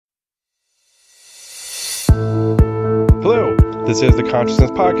This is the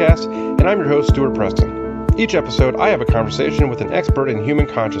Consciousness Podcast, and I'm your host, Stuart Preston. Each episode, I have a conversation with an expert in human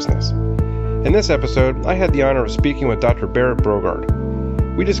consciousness. In this episode, I had the honor of speaking with Dr. Berit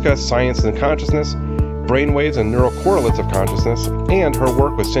Brogaard. We discussed science and consciousness, brainwaves and neural correlates of consciousness, and her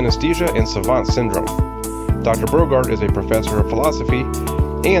work with synesthesia and savant syndrome. Dr. Brogaard is a professor of philosophy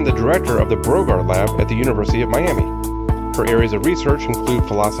and the director of the Brogaard Lab at the University of Miami. Her areas of research include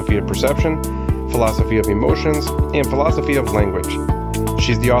philosophy of perception, philosophy of emotions, and philosophy of language.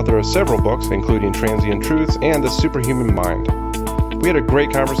 She's the author of several books, including Transient Truths and The Superhuman Mind. We had a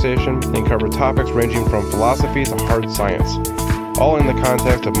great conversation and covered topics ranging from philosophy to hard science, all in the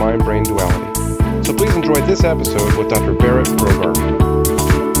context of mind-brain duality. So please enjoy this episode with Dr. Berit Brogaard.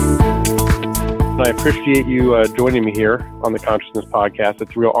 I appreciate you joining me here on the Consciousness Podcast.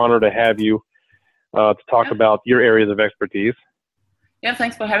 It's a real honor to have you to talk about your areas of expertise. Yeah,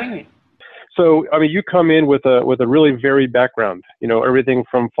 thanks for having me. So, I mean, you come in with a really varied background, you know, everything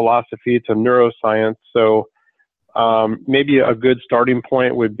from philosophy to neuroscience. So maybe a good starting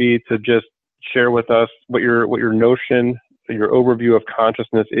point would be to just share with us what your notion, your overview of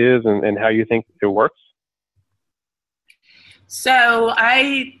consciousness is and how you think it works. So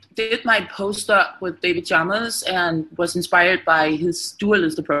I did my postdoc with David Chalmers and was inspired by his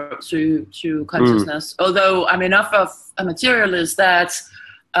dualist approach to consciousness. Although I'm enough of a materialist that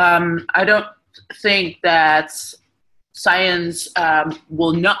I don't think that science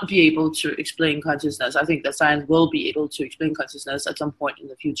will not be able to explain consciousness. I think that science will be able to explain consciousness at some point in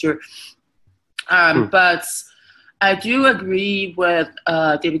the future. But I do agree with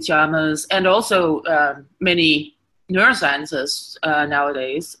David Chalmers and also many neuroscientists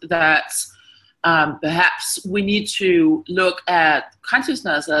nowadays that perhaps we need to look at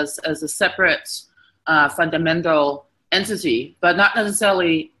consciousness as a separate fundamental entity, but not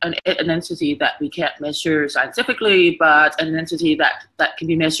necessarily an entity that we can't measure scientifically, but an entity that can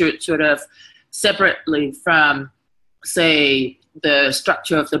be measured sort of separately from, say, the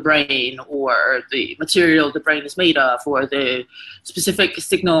structure of the brain or the material the brain is made of or the specific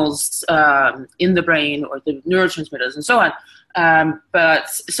signals in the brain or the neurotransmitters and so on. But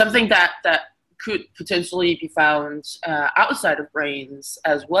something that could potentially be found outside of brains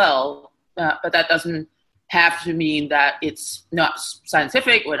as well, but that doesn't have to mean that it's not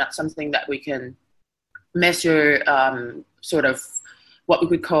scientific or not something that we can measure, sort of what we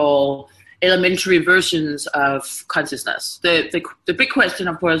could call elementary versions of consciousness. The big question,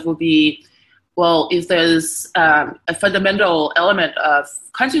 of course, will be, well, if there's a fundamental element of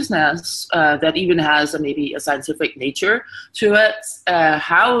consciousness that even has maybe a scientific nature to it,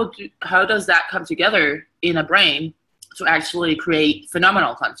 how does that come together in a brain to actually create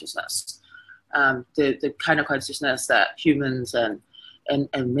phenomenal consciousness? The kind of consciousness that humans and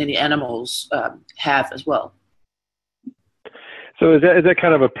many animals have as well. So is that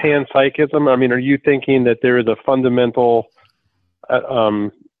kind of a panpsychism? I mean, are you thinking that there is a fundamental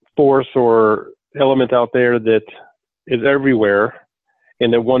force or element out there that is everywhere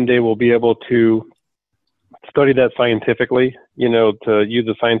and that one day we'll be able to study that scientifically, you know, to use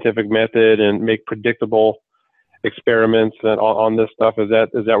the scientific method and make predictable experiments on this stuff? Is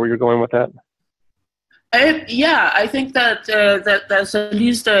that where you're going with that? Yeah, I think that there's at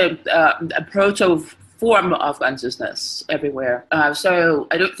least a form of consciousness everywhere. So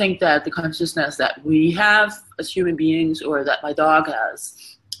I don't think that the consciousness that we have as human beings or that my dog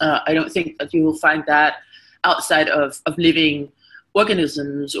has, I don't think that you will find that outside of living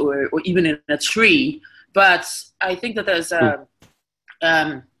organisms or even in a tree. But I think that there's a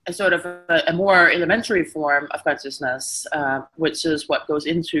sort of a more elementary form of consciousness, which is what goes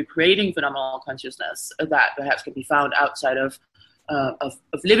into creating phenomenal consciousness that perhaps can be found outside of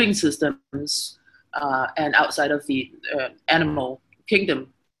living systems and outside of the animal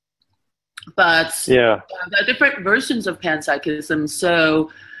kingdom. But there are different versions of panpsychism, so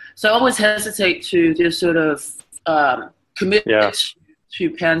I always hesitate to just sort of commit to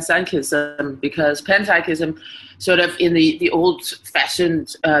panpsychism, because panpsychism sort of in the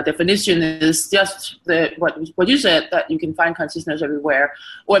old-fashioned definition is just what you said, that you can find consciousness everywhere,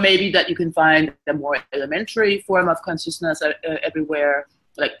 or maybe that you can find a more elementary form of consciousness everywhere,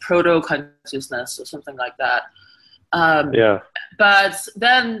 like proto-consciousness or something like that. But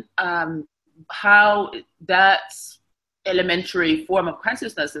then how that elementary form of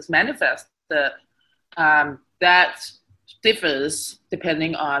consciousness is manifested, that differs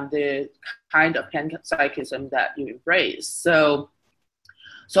depending on the kind of panpsychism that you embrace. So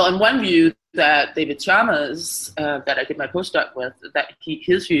on one view that David Chalmers, that I did my postdoc with, that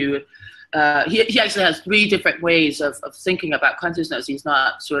his view, he actually has three different ways of thinking about consciousness. He's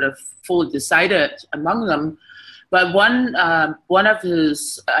not sort of fully decided among them, But one of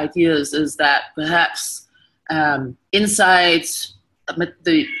his ideas is that perhaps inside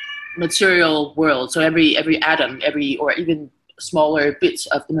the material world, so every atom, or even smaller bits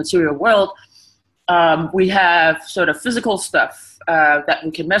of the material world, we have sort of physical stuff that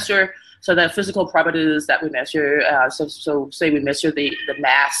we can measure. So the physical properties that we measure. So say we measure the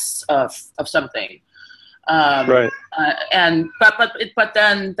mass of something. Right. But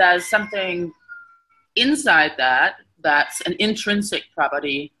then there's something inside that's an intrinsic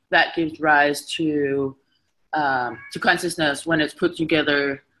property that gives rise to consciousness when it's put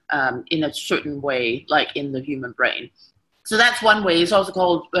together in a certain way, like in the human brain. So that's one way. It's also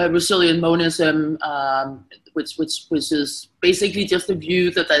called resilient monism, which is basically just the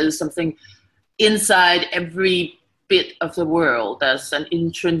view that there is something inside every bit of the world. There's an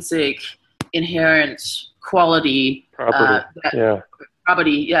intrinsic, inherent quality.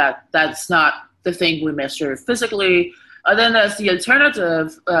 Property, that's not the thing we measure physically. Then there's the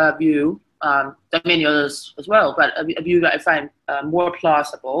alternative view. There are many others as well, but a view that I find more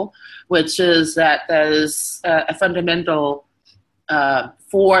plausible, which is that there's a fundamental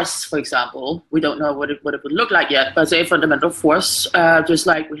force, for example. We don't know what it would look like yet, but say a fundamental force, just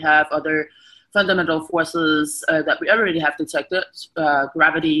like we have other fundamental forces that we already have detected,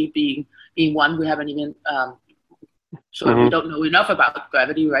 gravity being one. We haven't even, we don't know enough about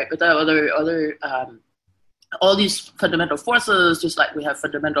gravity, right? But there are other all these fundamental forces, just like we have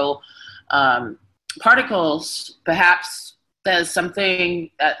fundamental particles. Perhaps there's something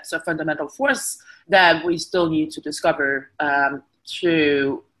that's a fundamental force that we still need to discover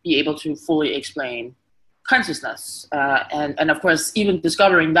to be able to fully explain consciousness. And of course, even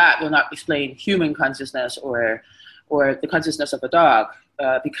discovering that will not explain human consciousness or the consciousness of a dog,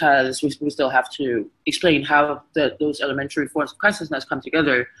 because we still have to explain how those elementary forms of consciousness come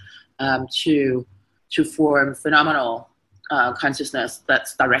together to form phenomenal consciousness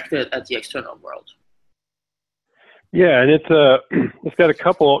that's directed at the external world. Yeah, and it's got a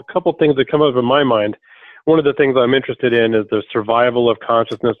couple things that come up in my mind. One of the things I'm interested in is the survival of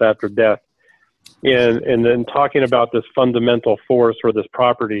consciousness after death, and then talking about this fundamental force or this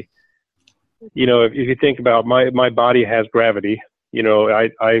property. You know, if you think about my body has gravity. You know,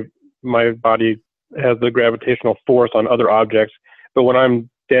 my body has the gravitational force on other objects, but when I'm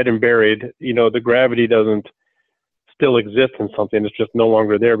dead and buried, you know, the gravity doesn't still exist in something. It's just no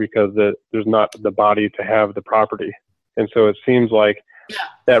longer there because there's not the body to have the property. And so it seems like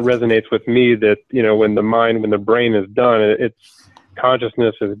that resonates with me, that, you know, when the brain is done, its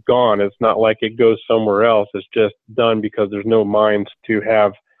consciousness is gone. It's not like it goes somewhere else. It's just done because there's no mind to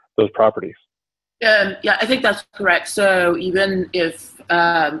have those properties. Yeah, I think that's correct. So even if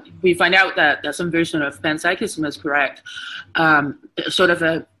we find out that some version of panpsychism is correct, sort of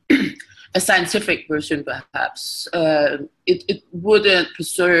a scientific version perhaps, it wouldn't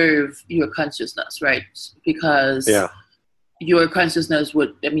preserve your consciousness, right? Because your consciousness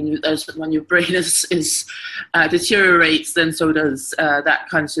would, I mean, when your brain is deteriorates, then so does that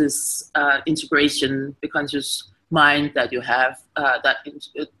conscious integration, the conscious mind that you have,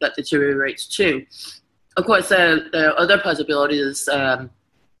 that deteriorates too. Of course, there are other possibilities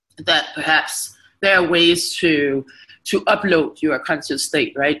that perhaps there are ways to upload your conscious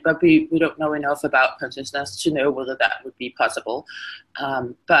state, right? But we don't know enough about consciousness to know whether that would be possible.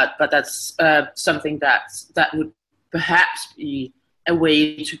 But that's something that would perhaps be a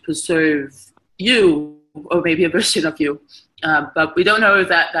way to preserve you, or maybe a version of you. But we don't know if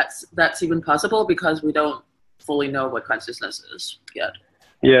that's even possible, because we don't fully know what consciousness is yet.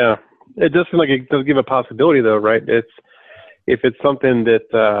 Yeah, it does seem like it does give a possibility, though, right? If it's something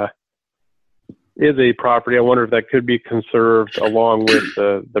that is a property, I wonder if that could be conserved along with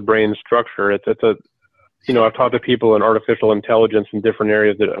the brain structure. It's a, you know, I've talked to people in artificial intelligence in different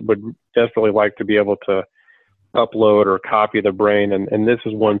areas that would desperately like to be able to upload or copy the brain, and this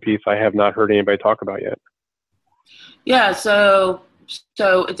is one piece I have not heard anybody talk about yet. Yeah, so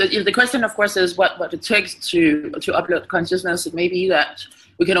the question, of course, is what it takes to upload consciousness. It may be that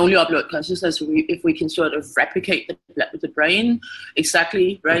we can only upload consciousness if we can sort of replicate the brain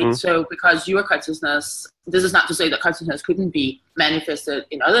exactly, right? Mm-hmm. So because your consciousness, this is not to say that consciousness couldn't be manifested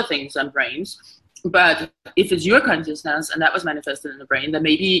in other things than brains, but if it's your consciousness and that was manifested in the brain, then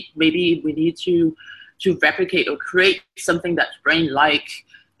maybe we need to replicate or create something that's brain-like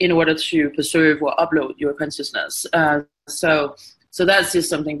in order to preserve or upload your consciousness. So that's just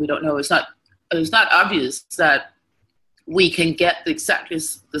something we don't know. It's not obvious that we can get exactly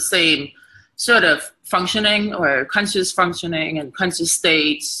the same sort of functioning or conscious functioning and conscious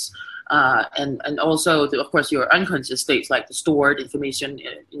states, and also, of course, your unconscious states, like the stored information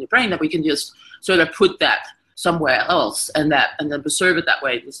in your brain, that we can just sort of put that somewhere else, and then preserve it that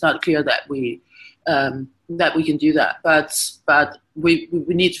way. It's not clear that we can do that, but we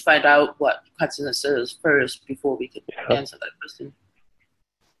need to find out what consciousness is first before we can answer that question.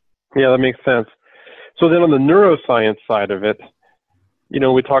 Yeah, that makes sense. So then on the neuroscience side of it,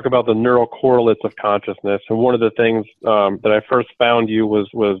 we talk about the neural correlates of consciousness, and one of the things that I first found you was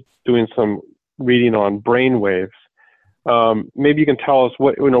doing some reading on brain waves. Maybe you can tell us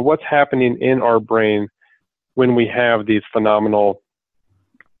what's happening in our brain when we have these phenomenal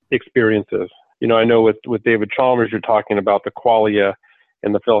experiences. I know with David Chalmers, you're talking about the qualia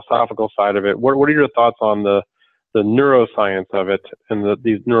and the philosophical side of it. What are your thoughts on the neuroscience of it and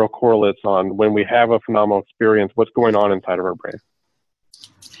these neural correlates on when we have a phenomenal experience, what's going on inside of our brain?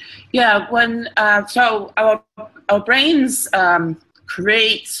 Yeah, so our brains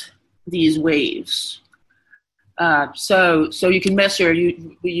create these waves. So you can measure.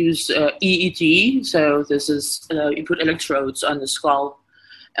 We use EEG. So this is you put electrodes on the skull,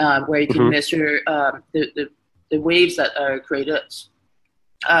 where you can measure the waves that are created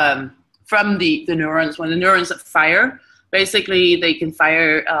from the neurons. When the neurons fire, basically they can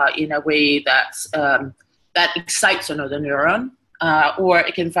fire in a way that excites another neuron. Or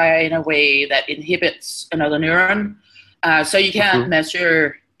it can fire in a way that inhibits another neuron. So you can't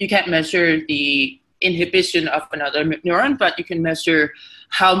measure the inhibition of another neuron, but you can measure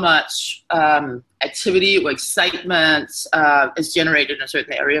how much activity or excitement is generated in a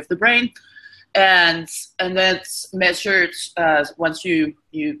certain area of the brain, and that's measured once you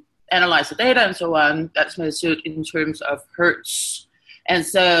analyze the data and so on. That's measured in terms of hertz, and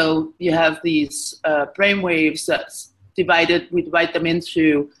so you have these brain waves that's we divide them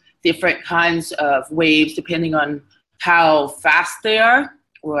into different kinds of waves depending on how fast they are,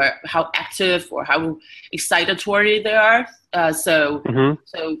 or how active or how excitatory they are. So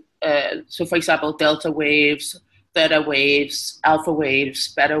for example, delta waves, theta waves, alpha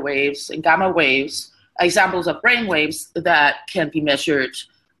waves, beta waves, and gamma waves are examples of brain waves that can be measured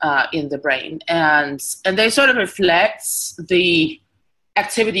in the brain, and they sort of reflect the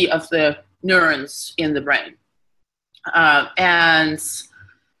activity of the neurons in the brain. And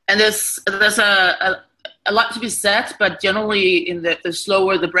there's a lot to be said, but generally the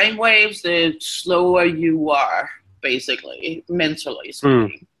slower the brain waves, the slower you are, basically, mentally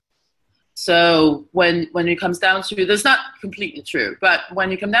speaking. So when it comes down to, that's not completely true, but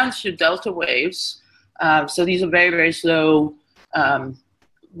when you come down to delta waves, so these are very, very slow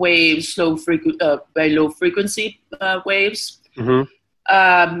waves, very low frequency waves.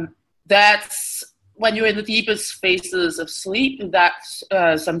 That's when you're in the deepest phases of sleep. That's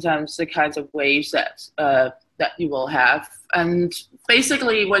sometimes the kinds of waves that you will have. And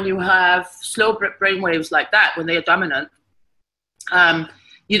basically, when you have slow brain waves like that, when they are dominant,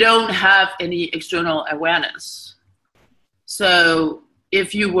 you don't have any external awareness. So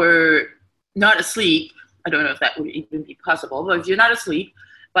if you were not asleep, I don't know if that would even be possible, but if you're not asleep,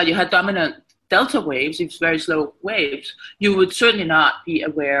 but you had dominant delta waves, these very slow waves, you would certainly not be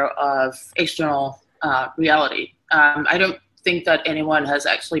aware of external reality. I don't think that anyone has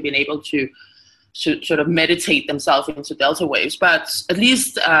actually been able to sort of meditate themselves into delta waves, but at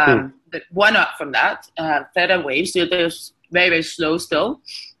least one up from that, theta waves, they're very, very slow still,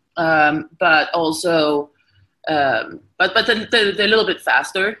 but also, but they're a little bit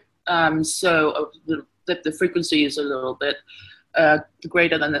faster. So the frequency is a little bit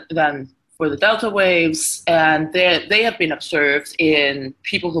greater than for the delta waves, and they have been observed in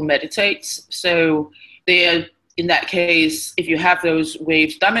people who meditate. So in that case, if you have those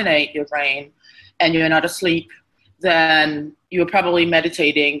waves dominate your brain and you're not asleep, then you're probably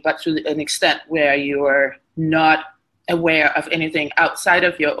meditating, but to an extent where you're not aware of anything outside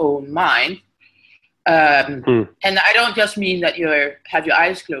of your own mind. And I don't just mean that you have your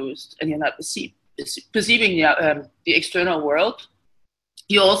eyes closed and you're not perceiving the external world.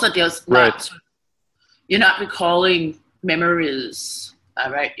 You also just you're not recalling memories,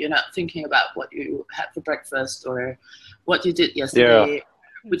 right? You're not thinking about what you had for breakfast or what you did yesterday.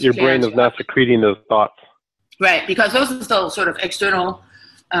 Yeah. Your brain is not secreting those thoughts. Right, because those are still sort of external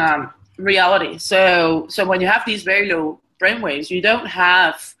reality. So when you have these very low brainwaves, you don't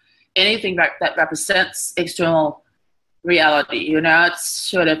have anything that represents external reality. You're not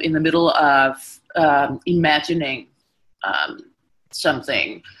sort of in the middle of imagining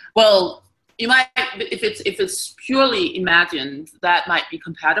something. Well, you might, if it's purely imagined, that might be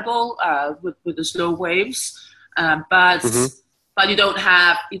compatible with the slow waves, but you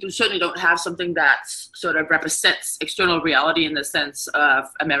certainly don't have something that sort of represents external reality in the sense of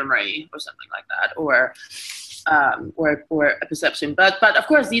a memory or something like that, or a perception. But of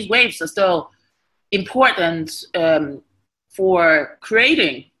course, these waves are still important for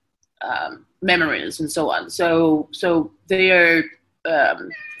creating memories and so on. So they are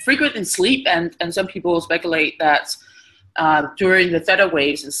frequent in sleep, and some people speculate that during the theta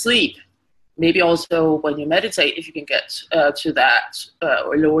waves in sleep, maybe also when you meditate, if you can get to that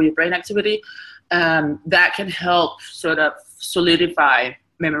or lower your brain activity, that can help sort of solidify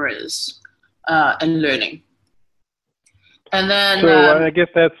memories and learning. And then, so I guess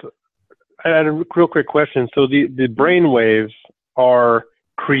I had a real quick question. So the brain waves are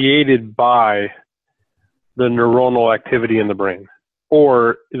created by the neuronal activity in the brain,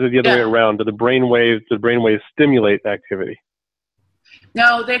 or is it the other way around? Do the brain waves stimulate activity?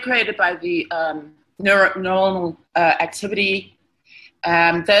 No, they're created by the neuronal activity.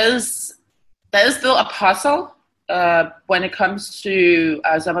 There's still a puzzle when it comes to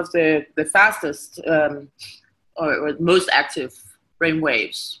some of the fastest or most active brain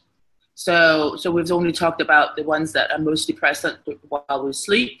waves. So we've only talked about the ones that are mostly present while we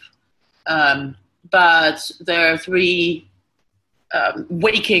sleep. But there are 3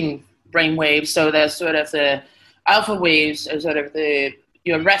 waking brain waves. So there's sort of the alpha waves, or sort of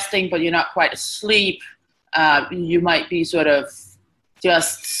you're resting, but you're not quite asleep. You might be sort of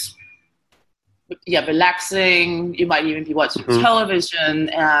just relaxing. You might even be watching television,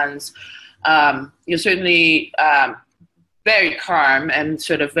 and you're certainly very calm and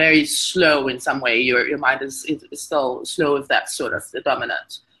sort of very slow in some way. Your mind is still slow if that's sort of the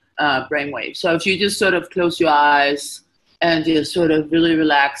dominant brainwave. So if you just sort of close your eyes and you sort of really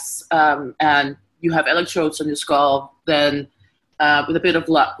relax, and you have electrodes on your skull, then with a bit of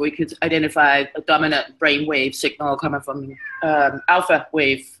luck, we could identify a dominant brainwave signal coming from alpha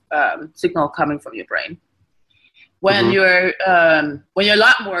wave signal coming from your brain. When you're a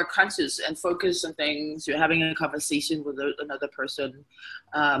lot more conscious and focused on things, you're having a conversation with another person,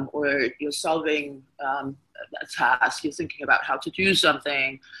 or you're solving a task, you're thinking about how to do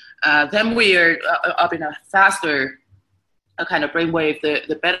something, then we are up in a faster kind of brainwave,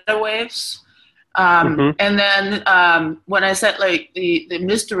 the beta waves. And then when I said like the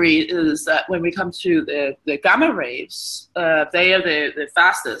mystery is that when we come to the gamma waves, they are the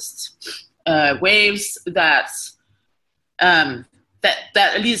fastest waves that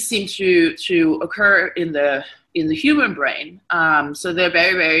at least seem to occur in the human brain. So they're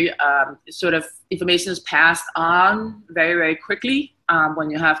very, very sort of information is passed on very, very quickly when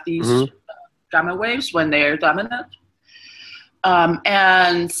you have these gamma waves when they're dominant.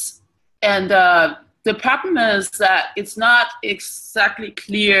 And the problem is that it's not exactly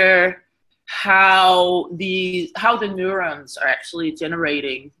clear how the neurons are actually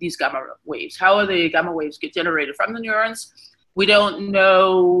generating these gamma waves. How are the gamma waves get generated from the neurons? We don't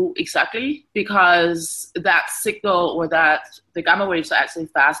know exactly, because that signal, or that the gamma waves are actually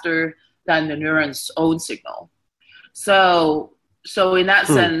faster than the neuron's own signal. So in that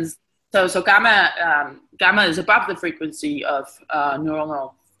sense, so gamma is above the frequency of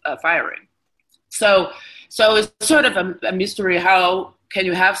neuronal firing. So it's sort of a mystery. How can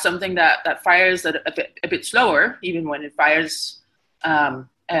you have something that fires at a bit slower, even when it fires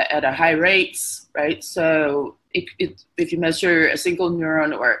at a high rates, right? So if you measure a single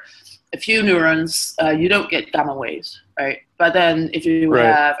neuron or a few neurons, you don't get gamma waves, right? But then if you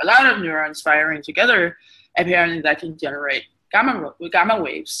have a lot of neurons firing together, apparently that can generate gamma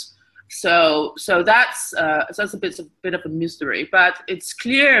waves. So that's a bit of a mystery, but it's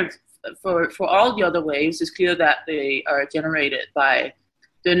clear for all the other waves. It's clear that they are generated by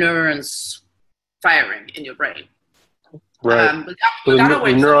the neurons firing in your brain. Right. So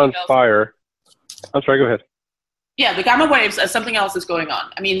the neurons fire. I'm sorry. Go ahead. Yeah, the gamma waves are something else that's going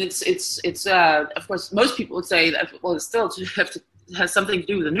on. I mean, it's of course most people would say that, well, it still has something to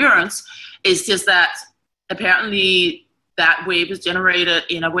do with the neurons. It's just that apparently that wave is generated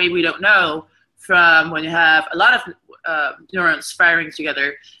in a way we don't know from when you have a lot of neurons firing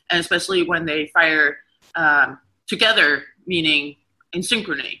together, and especially when they fire together, meaning in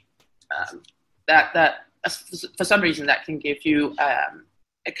synchrony. That for some reason that can give you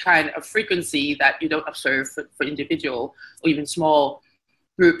a kind of frequency that you don't observe for individual or even small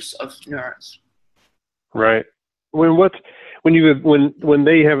groups of neurons. Right.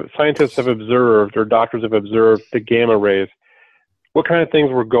 Scientists have observed, or doctors have observed, the gamma rays, what kind of things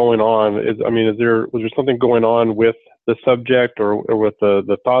were going on? Was there something going on with the subject, or with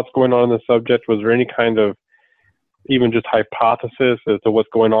the thoughts going on in the subject? Was there any kind of even just hypothesis as to what's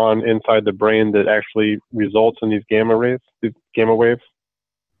going on inside the brain that actually results in these gamma rays, these gamma waves?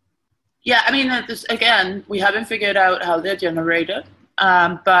 Yeah, I mean, again, we haven't figured out how they're generated,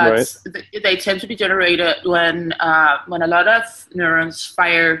 but they tend to be generated when a lot of neurons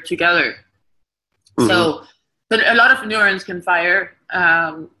fire together. So, but a lot of neurons can fire,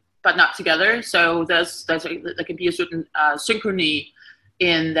 but not together. So there can be a certain synchrony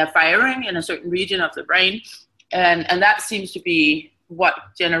in their firing in a certain region of the brain, and that seems to be what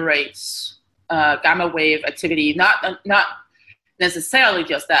generates gamma wave activity. Not necessarily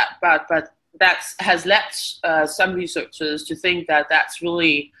just that, but that has led some researchers to think that that's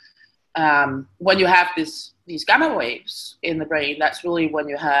really when you have these gamma waves in the brain, that's really when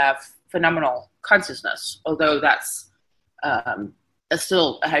you have phenomenal consciousness. Although that's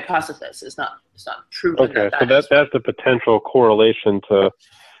still a hypothesis. It's not proven. Okay, so that's the potential correlation to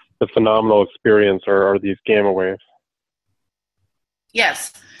the phenomenal experience are these gamma waves.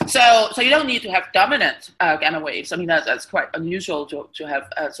 Yes. So you don't need to have dominant gamma waves. I mean, that's quite unusual to have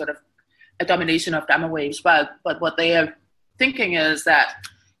sort of a domination of gamma waves. But what they are thinking is that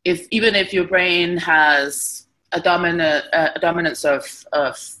even if your brain has a dominance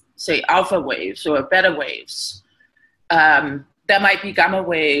of say alpha waves or beta waves, there might be gamma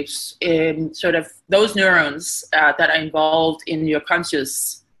waves in sort of those neurons that are involved in your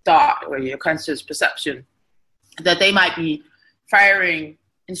conscious thought or your conscious perception, that they might be firing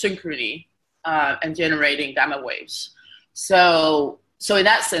in synchrony and generating gamma waves. So in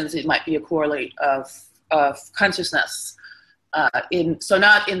that sense, it might be a correlate of consciousness. So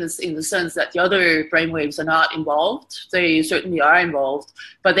not in the sense that the other brainwaves are not involved. They certainly are involved,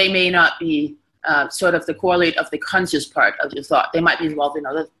 but they may not be sort of the correlate of the conscious part of your thought. They might be involved in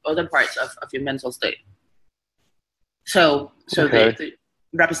other parts of your mental state. So okay. the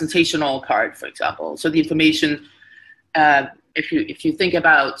representational part, for example. So the information, if you think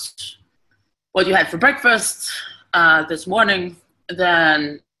about what you had for breakfast this morning,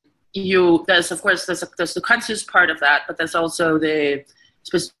 then there's the conscious part of that, but there's also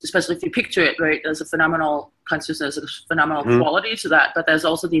especially if you picture it, right, there's a phenomenal consciousness, a phenomenal quality to that, but there's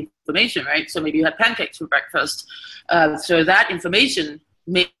also the information, right? So maybe you had pancakes for breakfast. So that information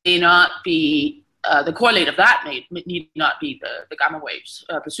may not be, the correlate of that need not be the gamma waves.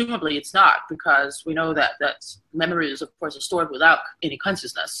 Presumably it's not, because we know that memories, of course, are stored without any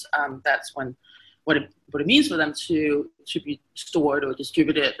consciousness. That's what it means for them to be stored or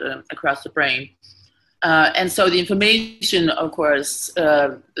distributed across the brain. And so the information, of course,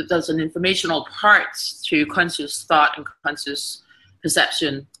 there's an informational part to conscious thought and conscious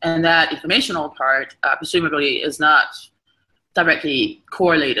perception, and that informational part presumably is not directly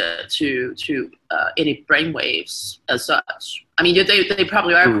correlated to any brain waves as such. I mean, they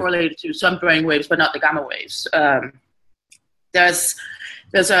probably are correlated to some brain waves, but not the gamma waves. There's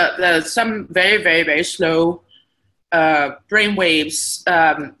some very, very, very slow brain waves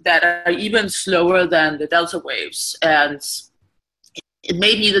that are even slower than the delta waves, and it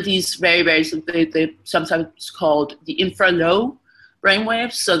may be that these very, very, they sometimes called the infra-low brain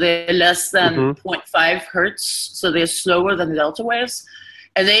waves, so they're less than 0.5 hertz, so they're slower than the delta waves,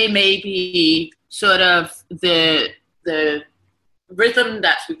 and they may be sort of the rhythm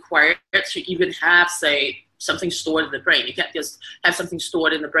that's required to even have, say, something stored in the brain. You can't just have something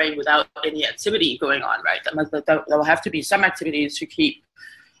stored in the brain without any activity going on, right? There will have to be some activities to keep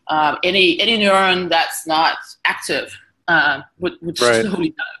any neuron that's not active would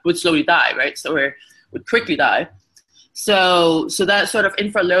slowly die, right? So it would quickly die. So that sort of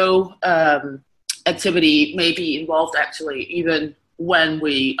infra-low activity may be involved actually even when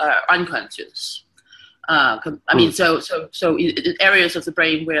we are unconscious. I mean, so in areas of the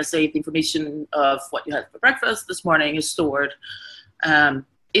brain where, say, the information of what you had for breakfast this morning is stored,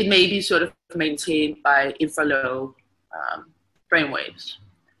 it may be sort of maintained by infra-low brain waves.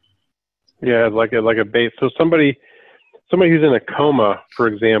 Yeah, like a base. So somebody who's in a coma, for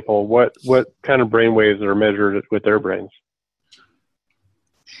example, what kind of brain waves are measured with their brains?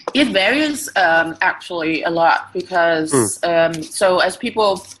 It varies actually a lot, because so as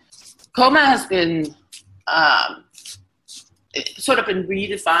people, coma has been sort of been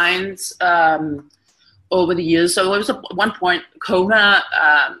redefined over the years. So it was at one point, coma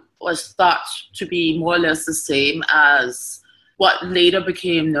was thought to be more or less the same as what later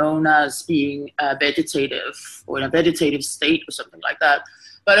became known as being vegetative, or in a vegetative state or something like that.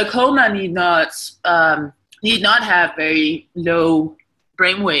 But a coma need not have very low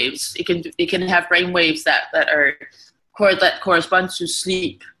brain waves. It can have brain waves that correspond to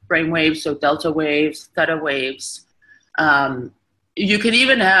sleep brain waves, so delta waves, theta waves. You can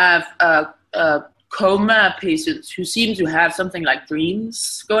even have coma patients who seem to have something like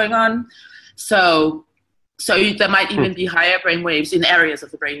dreams going on. So there might even be higher brain waves in areas of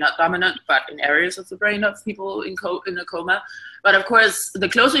the brain, not dominant, but in areas of the brain of people in a coma. But of course, the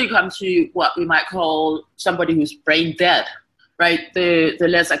closer you come to what we might call somebody who's brain dead, right, the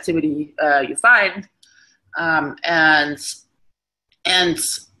less activity you find.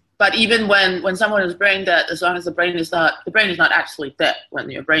 But even when someone is brain dead, as long as the brain is not actually dead when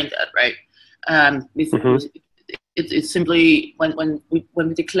you're brain dead, right? It's simply when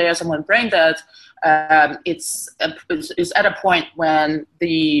we declare someone brain dead, it's at a point when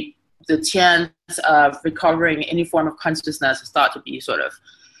the chance of recovering any form of consciousness start to be sort of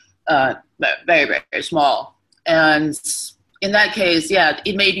very, very small. And in that case, yeah,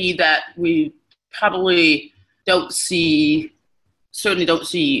 it may be that we probably don't see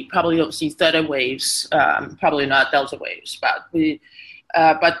theta waves, probably not delta waves, but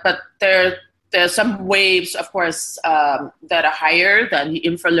there's some waves, of course, that are higher than the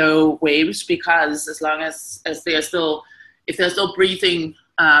infralow waves, because as long as if they're still breathing,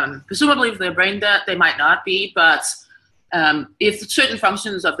 presumably if they're brain dead, they might not be, but if certain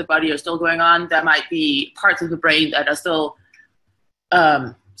functions of the body are still going on, there might be parts of the brain that are still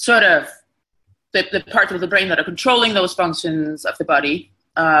sort of the parts of the brain that are controlling those functions of the body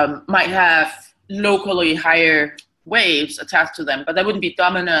might have locally higher waves attached to them, but they wouldn't be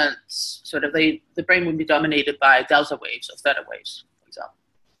dominant. Sort of the brain wouldn't be dominated by delta waves or theta waves, for example.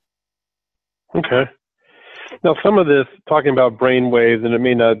 Okay. Now, some of this, talking about brain waves, and it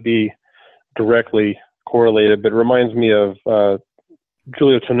may not be directly correlated, but it reminds me of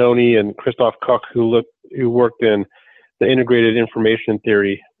Giulio Tononi and Christoph Koch, who worked in the integrated information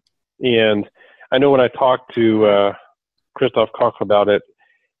theory. And I know when I talked to Christoph Koch about it,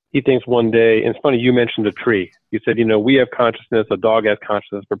 he thinks one day, and it's funny, you mentioned a tree. You said, we have consciousness, a dog has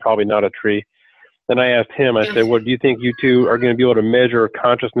consciousness, but probably not a tree. Then I asked him, I said, well, do you think you two are going to be able to measure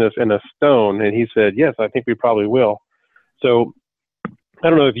consciousness in a stone? And he said, yes, I think we probably will. So I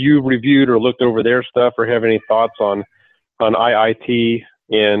don't know if you reviewed or looked over their stuff or have any thoughts on IIT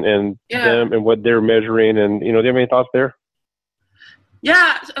and them and what they're measuring. And, do you have any thoughts there?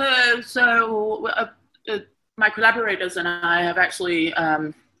 Yeah, so my collaborators and I have actually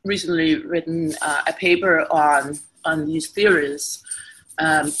recently written a paper on these theories.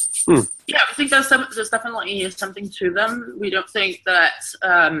 Yeah, I think there's definitely something to them. We don't think that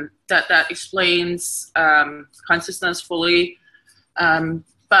that explains consciousness fully,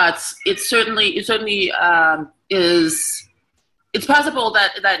 but it certainly is. It's possible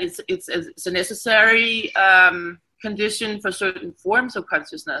that it's a necessary condition for certain forms of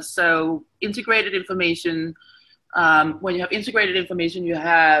consciousness. So integrated information, when you have integrated information, you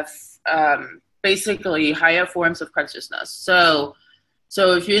have basically higher forms of consciousness. So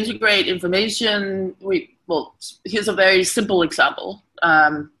if you integrate information, here's a very simple example.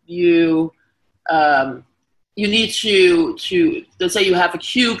 You need to let's say you have a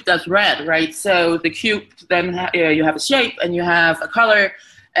cube that's red, right? So the cube, then you have a shape and you have a color,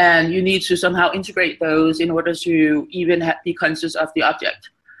 and you need to somehow integrate those in order to even be conscious of the object.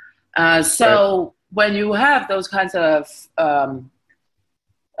 So when you have those kinds of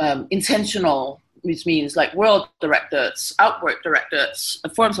intentional, which means like world-directed, outward-directed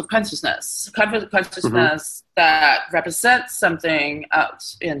forms of consciousness that represents something out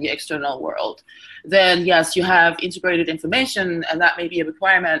in the external world, then yes, you have integrated information, and that may be a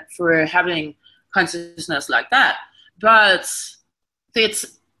requirement for having consciousness like that. But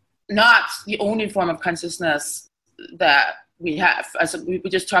it's not the only form of consciousness that we have. As we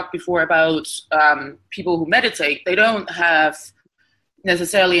just talked before about people who meditate, they don't have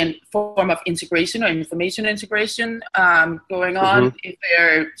necessarily a form of integration or information integration going on if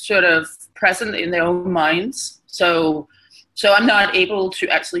they're sort of present in their own minds. So I'm not able to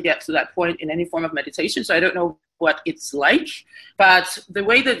actually get to that point in any form of meditation, so I don't know what it's like, but the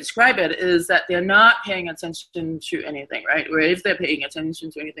way they describe it is that they're not paying attention to anything, right? Or if they're paying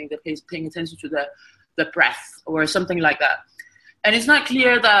attention to anything, they're paying attention to the breath or something like that. And it's not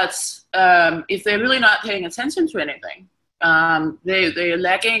clear that if they're really not paying attention to anything, they're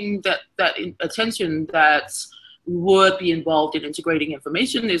lacking that attention that would be involved in integrating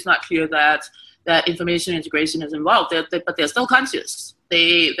information. It's not clear that information integration is involved, but they're still conscious.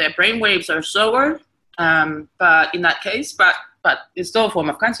 Their brain waves are slower, but in that case, but it's still a form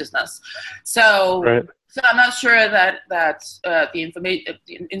of consciousness. So I'm not sure that the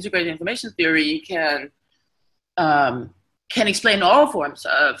integrated information theory can explain all forms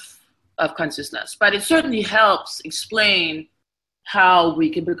of consciousness, but it certainly helps explain how we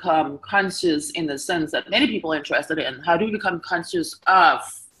can become conscious in the sense that many people are interested in. How do we become conscious of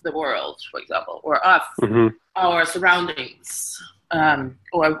the world, for example, or of our surroundings,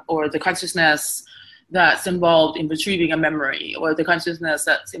 or the consciousness that's involved in retrieving a memory, or the consciousness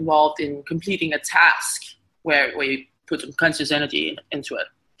that's involved in completing a task where you put some conscious energy into it.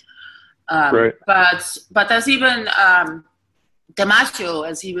 But there's even Damasio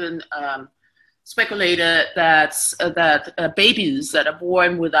has even speculated that babies that are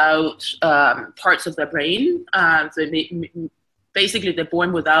born without parts of their brain, basically they're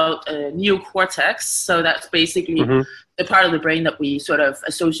born without a neocortex. So that's basically the part of the brain that we sort of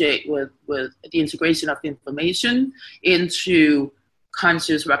associate with the integration of the information into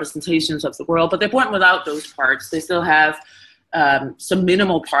conscious representations of the world. But they're born without those parts. They still have some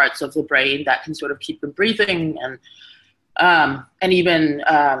minimal parts of the brain that can sort of keep them breathing and even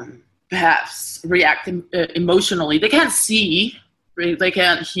perhaps react emotionally. They can't see, they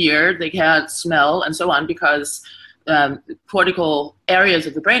can't hear, they can't smell, and so on, because cortical areas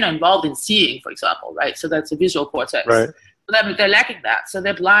of the brain are involved in seeing, for example, right? So that's the visual cortex. Right. So they're lacking that. So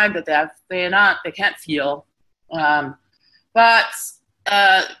they're blind, but they can't feel. But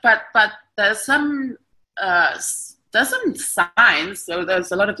there's some signs, so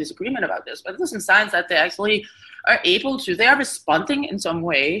there's a lot of disagreement about this, but there's some signs that they actually are able to, they are responding in some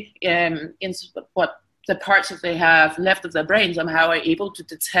way in what the parts that they have left of their brain somehow are able to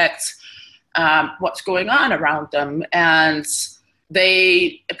detect what's going on around them. And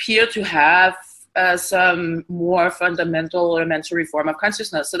they appear to have some more fundamental elementary form of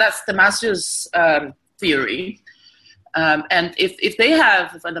consciousness. So that's Damasio's theory. And if they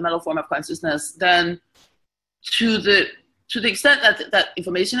have a fundamental form of consciousness, then to the extent that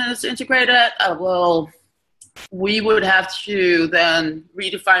information is integrated, well, we would have to then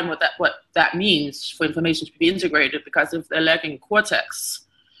redefine what that means for information to be integrated, because if they're lacking cortex,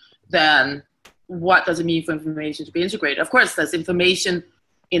 then what does it mean for information to be integrated? Of course, there's information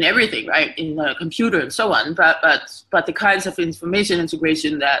in everything, right, in a computer and so on, but the kinds of information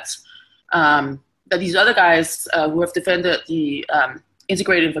integration that these other guys who have defended the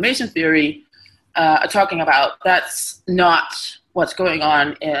integrated information theory are talking about, that's not what's going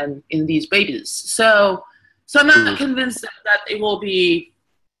on in these babies. So I'm not convinced that it will be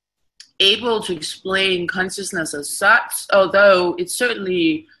able to explain consciousness as such, although it's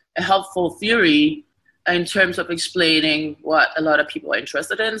certainly a helpful theory in terms of explaining what a lot of people are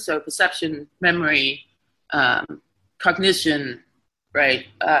interested in. So perception, memory, cognition, right,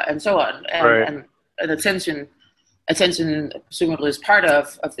 and so on. And attention presumably is part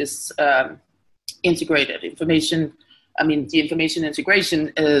of this integrated information. I mean, the information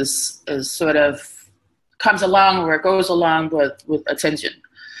integration is sort of comes along, or it goes along with attention.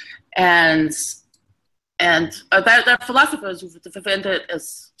 And there are philosophers who've defended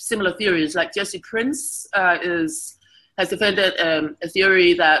similar theories, like Jesse Prince has defended a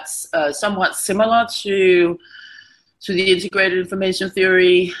theory that's somewhat similar to the integrated information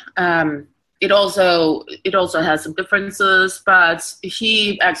theory. It also has some differences, but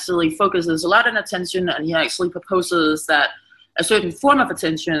he actually focuses a lot on attention, and he actually proposes that a certain form of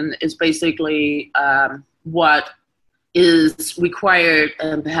attention is basically what is required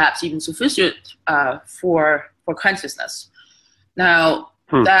and perhaps even sufficient for consciousness. Now,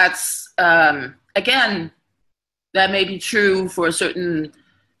 that's, again, that may be true for a certain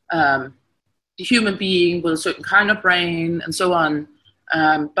human being with a certain kind of brain and so on,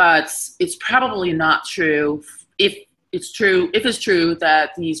 but it's probably not true if it's true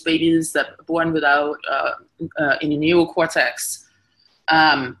that these babies that are born without any neocortex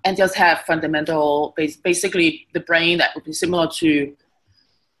and just have fundamental, basically the brain that would be similar to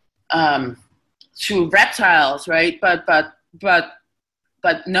reptiles, right? But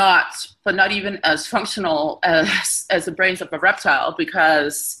not even as functional as the brains of a reptile,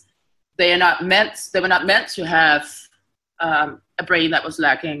 because they were not meant to have a brain that was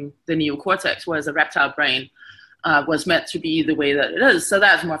lacking the neocortex, whereas a reptile brain was meant to be the way that it is. So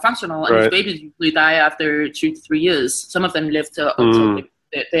that's more functional, and these babies usually die after 2 to 3 years. Some of them live to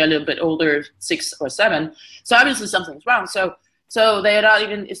they're a little bit older, 6 or 7. So obviously something's wrong. So they're not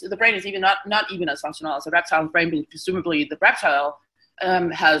even, the brain is even not even as functional as a reptile brain, but presumably the reptile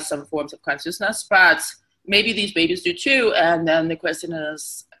has some forms of consciousness, but maybe these babies do too. And then the question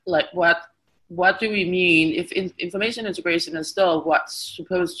is, like, what do we mean if information integration is still what's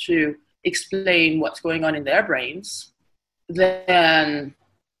supposed to explain what's going on in their brains? Then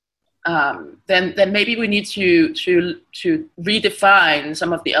maybe we need to redefine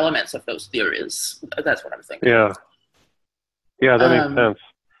some of the elements of those theories. That's what I'm thinking. Yeah, that makes sense.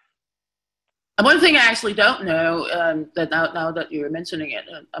 And one thing I actually don't know, that now that you're mentioning it,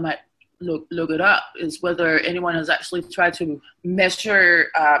 I might look it up, is whether anyone has actually tried to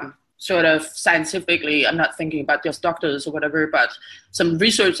measure sort of scientifically. I'm not thinking about just doctors or whatever, but some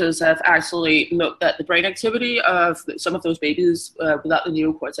researchers have actually looked at the brain activity of some of those babies without the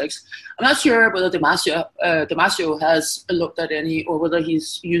neocortex. I'm not sure whether Damasio has looked at any, or whether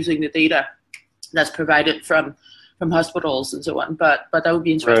he's using the data that's provided from hospitals and so on. But that would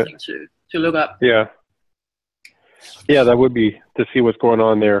be interesting to look up. Yeah, that would be, to see what's going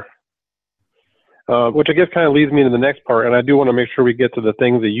on there. Which I guess kind of leads me to the next part, and I do want to make sure we get to the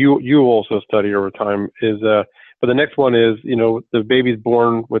things that you also study over time. But the next one is, the baby's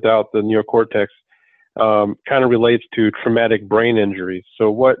born without the neocortex, kind of relates to traumatic brain injuries.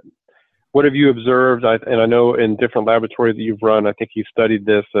 So what have you observed? And I know in different laboratories that you've run, I think you studied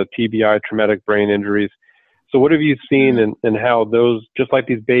this, TBI, traumatic brain injuries. So what have you seen and how those, just like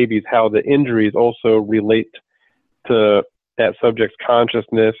these babies, how the injuries also relate to that subject's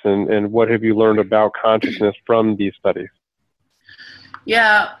consciousness, and what have you learned about consciousness from these studies?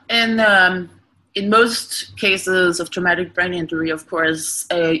 Yeah, in most cases of traumatic brain injury, of course,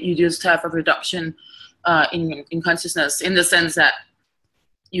 you just have a reduction in consciousness, in the sense that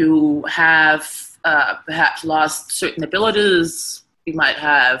you have perhaps lost certain abilities. You might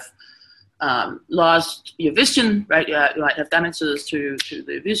have lost your vision, right? You might have damages to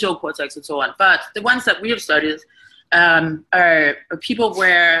the visual cortex and so on. But the ones that we have studied are people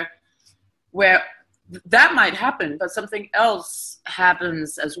where that might happen, but something else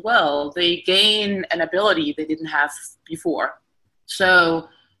happens as well. They gain an ability they didn't have before. So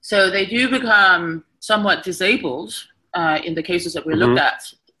they do become somewhat disabled in the cases that we looked at.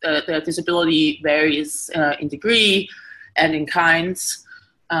 The disability varies in degree and in kinds.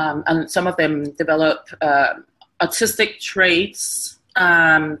 And some of them develop autistic traits,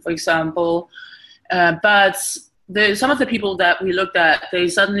 for example. But some of the people that we looked at, they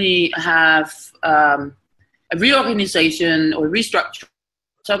suddenly have a reorganization or restructure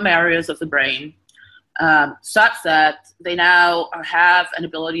some areas of the brain, such that they now have an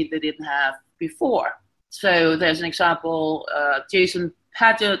ability they didn't have before. So there's an example, Jason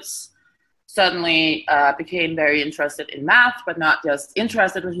Paget's suddenly became very interested in math, but not just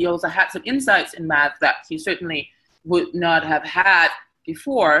interested, but he also had some insights in math that he certainly would not have had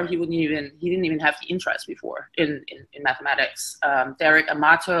before. He didn't even have the interest before in mathematics. Derek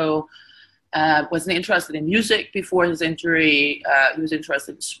Amato wasn't interested in music before his injury. He was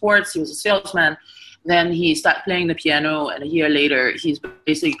interested in sports. He was a salesman. Then he started playing the piano, and a year later, he's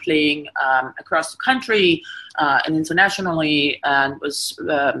basically playing across the country and internationally, and was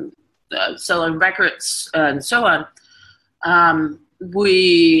selling records and so on.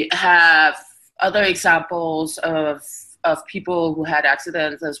 We have other examples of people who had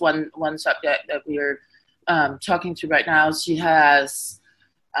accidents. There's one subject that we're talking to right now. She has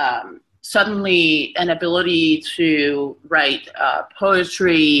suddenly an ability to write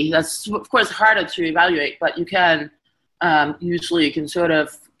poetry. That's of course harder to evaluate, but you can usually you can sort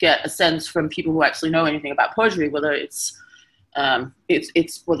of get a sense from people who actually know anything about poetry whether it's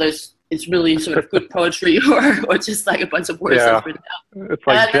really sort of good poetry or just like a bunch of words that's written down. It's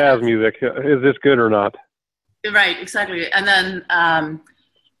like jazz music. Is this good or not? Right, exactly. And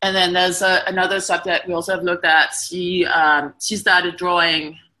then there's another subject we also have looked at. She started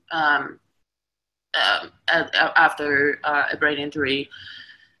drawing after a brain injury,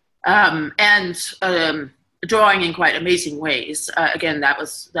 and drawing in quite amazing ways. Again, that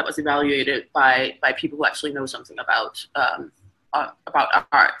was evaluated by people who actually know something about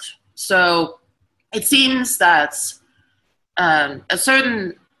art. So it seems that a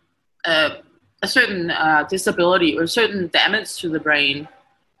certain disability or certain damage to the brain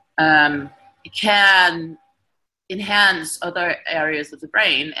can enhance other areas of the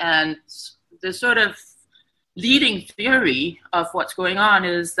brain. And the sort of leading theory of what's going on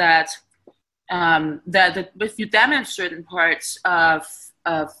is that if you damage certain parts of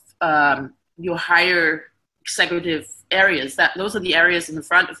your higher executive areas, those are the areas in the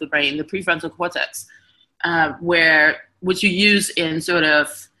front of the brain, the prefrontal cortex, which you use in sort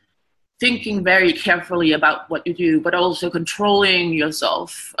of thinking very carefully about what you do, but also controlling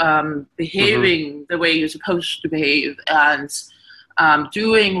yourself, behaving the way you're supposed to behave, and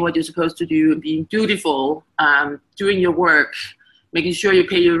doing what you're supposed to do, being dutiful, doing your work, making sure you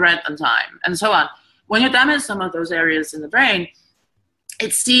pay your rent on time, and so on. When you damage some of those areas in the brain,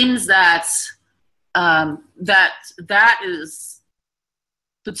 it seems that that is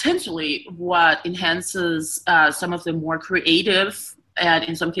potentially what enhances some of the more creative and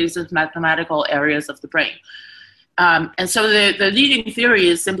in some cases mathematical areas of the brain. And so the leading theory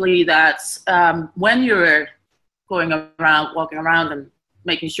is simply that when you're walking around and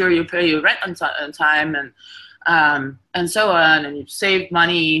making sure you pay your rent on time and so on, and you save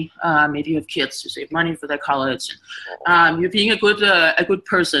money, maybe you have kids, you save money for their college, you're being a good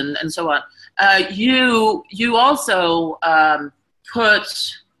person and so on. You also put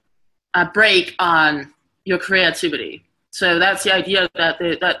a brake on your creativity. So that's the idea that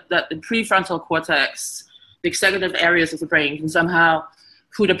the prefrontal cortex executive areas of the brain can somehow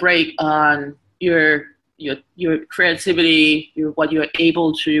put a brake on your creativity, what you're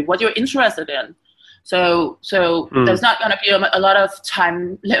able to, what you're interested in. So there's not going to be a lot of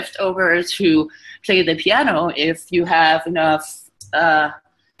time left over to play the piano if you have enough.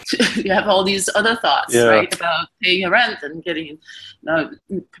 You have all these other thoughts, right, about paying your rent and getting, the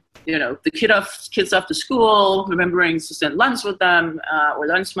kids off to school, remembering to send lunch with them or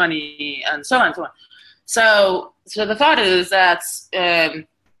lunch money, and so on and so on. So the thought is that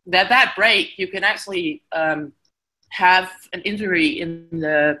that break, you can actually have an injury in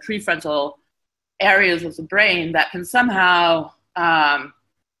the prefrontal areas of the brain that can somehow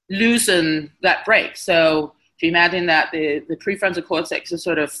loosen that break. So if you imagine that the prefrontal cortex is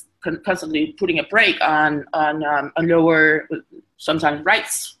sort of constantly putting a brake on lower, sometimes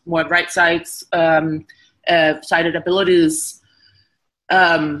more right-sided abilities,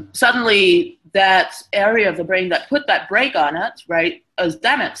 suddenly that area of the brain that put that brake on it, right, is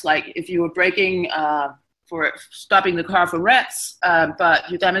damaged. Like if you were braking for stopping the car for reds, but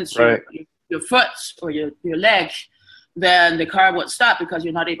you damage your foot or your leg, then the car would stop because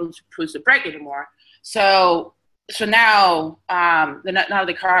you're not able to push the brake anymore. So now now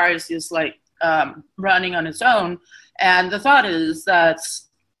the car is just like running on its own. And the thought is that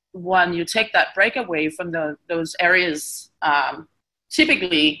when you take that brake away from those areas,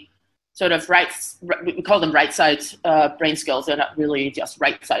 typically sort of we call them right side brain skills. They're not really just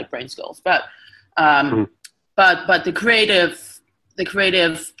right side brain skills, but the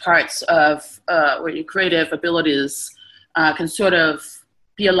creative parts of or your creative abilities can sort of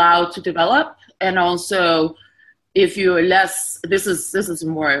be allowed to develop. And also, if you're less, this is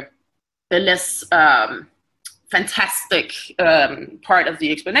more the less fantastic part of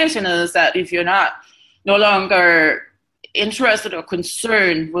the explanation is that if you're no longer interested or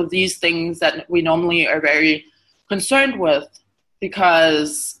concerned with these things that we normally are very concerned with,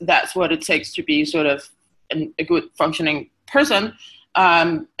 because that's what it takes to be sort of a good functioning person.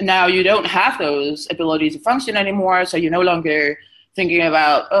 Now you don't have those abilities to function anymore, so you're no longer thinking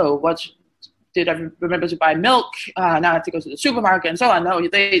about, did I remember to buy milk? Now I have to go to the supermarket and so on. No,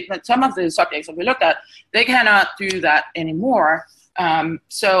 some of the subjects that we looked at, they cannot do that anymore.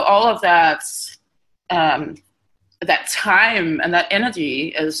 So all of that time and that energy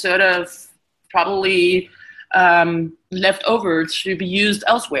is sort of probably left over to be used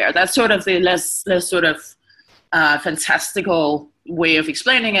elsewhere. That's sort of the less sort of fantastical way of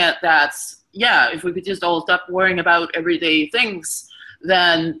explaining it. That's, if we could just all stop worrying about everyday things,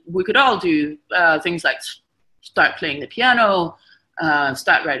 then we could all do things like start playing the piano,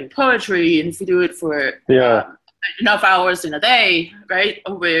 start writing poetry, and if we do it for enough hours in a day, right?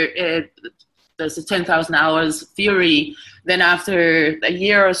 There's a 10,000 hours theory. Then after a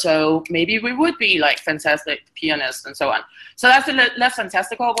year or so, maybe we would be like fantastic pianists and so on. So that's a less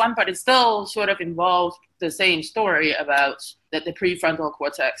fantastical one, but it still sort of involves the same story about that the prefrontal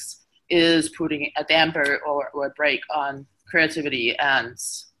cortex is putting a damper or a brake on creativity and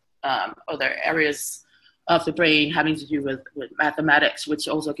other areas of the brain having to do with mathematics, which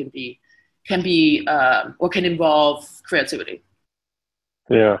also can involve creativity.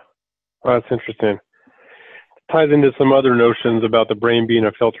 Yeah, well, that's interesting. Ties into some other notions about the brain being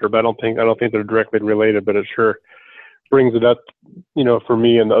a filter, but I don't think they're directly related, but it sure brings it up, for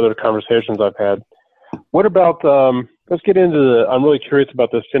me and the other conversations I've had. What about, let's get into I'm really curious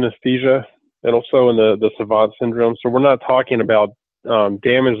about the synesthesia and also in the savant syndrome. So we're not talking about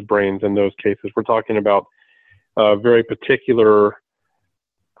damaged brains in those cases. We're talking about very particular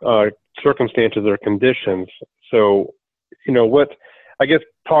circumstances or conditions. So,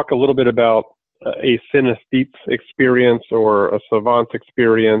 talk a little bit about a synesthete experience or a savant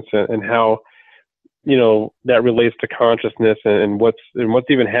experience and how, that relates to consciousness and what's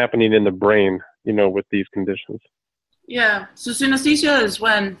even happening in the brain, with these conditions. Yeah. So synesthesia is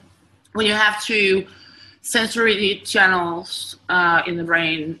when you have two sensory channels in the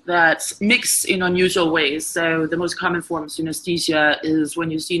brain that mix in unusual ways. So the most common form of synesthesia is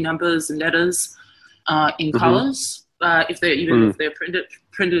when you see numbers and letters in colors, if they're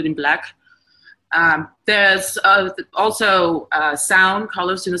printed in black. There's also sound.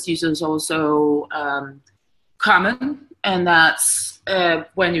 Color synesthesia is also common, and that's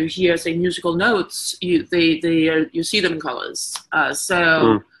when you hear, say, musical notes, you see them in colors.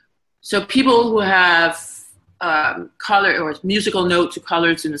 So people who have color or musical note to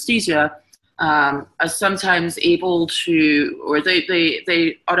color synesthesia are sometimes able to, or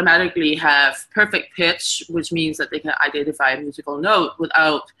they automatically have perfect pitch, which means that they can identify a musical note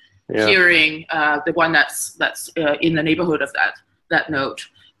without hearing the one that's in the neighborhood of that note.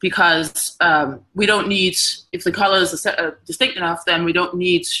 because we don't need, if the colors are distinct enough, then we don't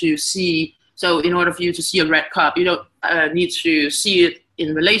need to see. So in order for you to see a red cup, you don't need to see it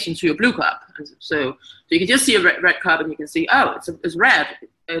in relation to a blue cup. So you can just see a red cup and you can see, oh, it's red.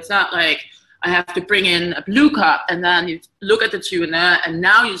 It's not like I have to bring in a blue cup and then you look at the two in there and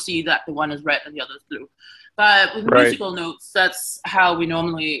now you see that the one is red and the other is blue. But with musical notes, that's how we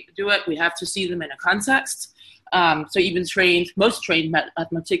normally do it. We have to see them in a context. So even most trained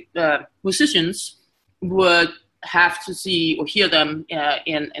mathematic musicians would have to see or hear them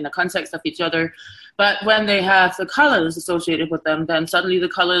in the context of each other. But when they have the colors associated with them, then suddenly the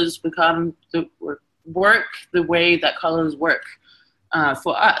colors work the way that colors work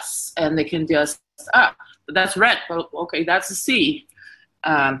for us. And they can just, but that's red. Oh, okay, that's a C.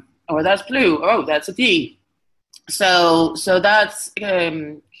 Or that's blue. Oh, that's a D. So that's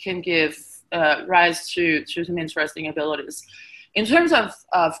can give rise to some interesting abilities. In terms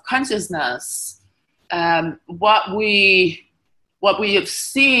of consciousness, what we have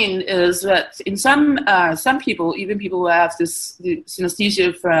seen is that in some people, even people who have the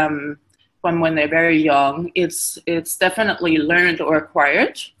synesthesia from when they're very young, it's definitely learned or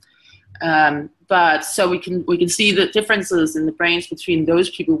acquired. But so we can see the differences in the brains between those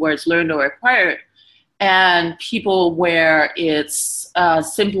people where it's learned or acquired and people where it's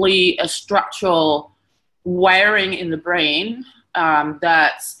simply a structural wiring in the brain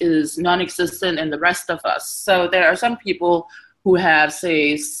that is non-existent in the rest of us. So there are some people who have,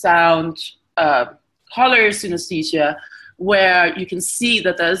 say, sound color synesthesia, where you can see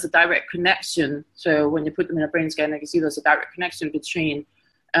that there's a direct connection. So when you put them in a brain scan, you can see there's a direct connection between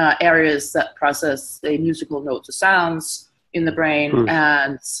areas that process the musical notes or sounds in the brain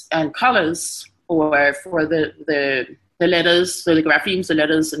and colors, or for the letters, so the graphemes, the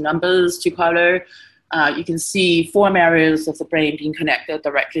letters and numbers to color. You can see form areas of the brain being connected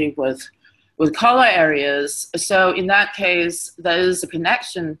directly with color areas. So in that case, there is a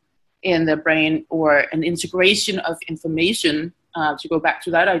connection in the brain, or an integration of information, to go back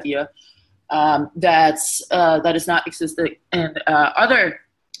to that idea, that is not existing in other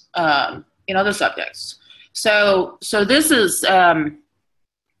subjects. So this is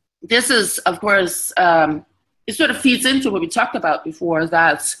of course, it sort of feeds into what we talked about before,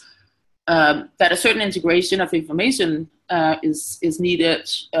 that a certain integration of information is needed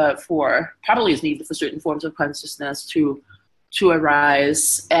for certain forms of consciousness to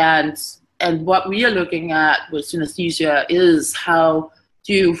arise. And what we are looking at with synesthesia is how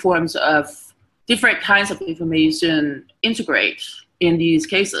do forms of different kinds of information integrate in these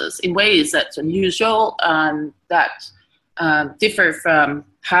cases in ways that's unusual and that differ from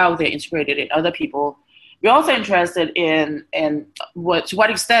how they're integrated in other people. We're also interested in to what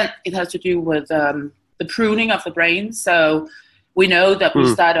extent it has to do with the pruning of the brain. So we know that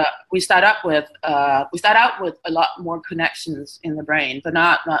we start out with a lot more connections in the brain, but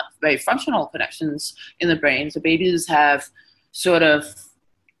not very functional connections in the brain. So babies have sort of,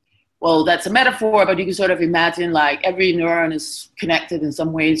 well, that's a metaphor, but you can sort of imagine like every neuron is connected in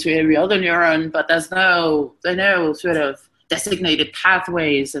some way to every other neuron, but there are no sort of designated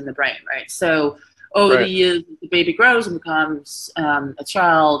pathways in the brain, right? So over the years, the baby grows and becomes a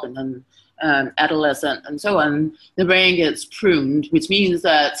child and then adolescent and so on, the brain gets pruned, which means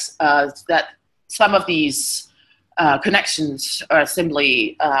that some of these connections are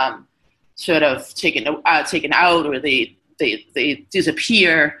simply sort of taken out, or they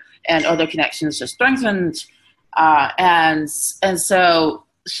disappear, and other connections are strengthened. And so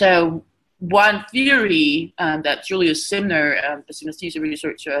one theory that Julius Simner, a synesthesia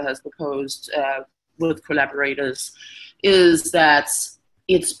researcher, has proposed with collaborators is that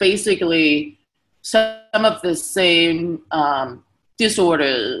it's basically some of the same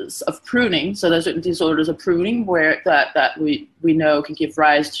disorders of pruning. So there's certain disorders of pruning where that we know can give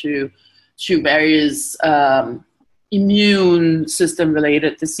rise to various immune system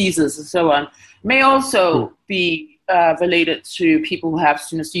related diseases and so on. May also be related to people who have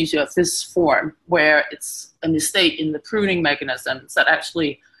synesthesia of this form, where it's a mistake in the pruning mechanisms that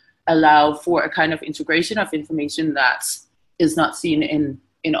actually allow for a kind of integration of information that is not seen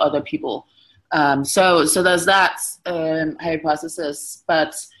in other people. So there's that hypothesis,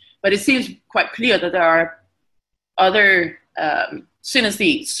 but it seems quite clear that there are other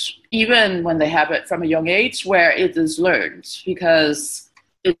synesthetes, even when they have it from a young age, where it is learned, because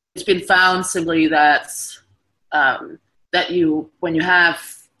it's been found simply that when you have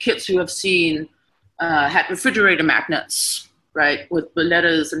kids who have seen had refrigerator magnets, right, with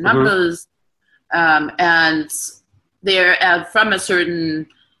letters and numbers, and they're from a certain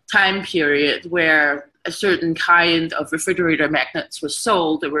time period where a certain kind of refrigerator magnets was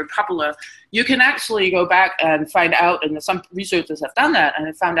sold that were popular, you can actually go back and find out, and some researchers have done that, and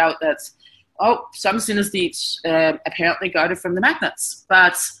have found out that, oh, some synesthetes apparently got it from the magnets.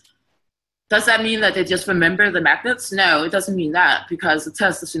 But does that mean that they just remember the magnets? No, it doesn't mean that, because the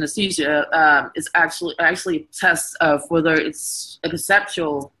test of synesthesia is actually a test of whether it's a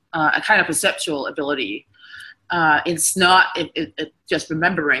perceptual, a kind of perceptual ability. It's not it just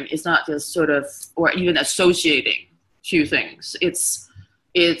remembering. It's not just sort of, or even associating two things. It's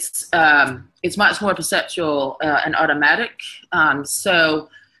much more perceptual and automatic. So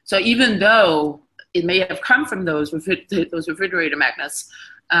even though it may have come from those refrigerator magnets,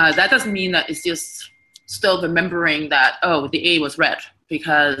 that doesn't mean that it's just still remembering that, oh, the A was red,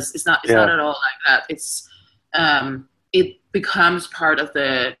 because it's not at all like that. It becomes part of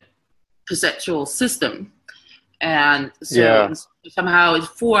the perceptual system. And so somehow it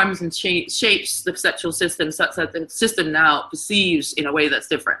forms and shapes the perceptual system such that the system now perceives in a way that's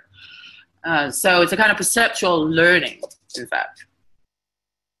different. So it's a kind of perceptual learning, in fact.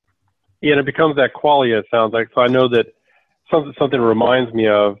 Yeah, and it becomes that quality, it sounds like. So I know that something reminds me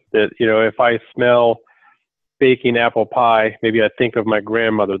of that, you know, if I smell baking apple pie, maybe I think of my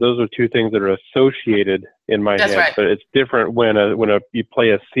grandmother. Those are two things that are associated in my head. Right. But it's different when you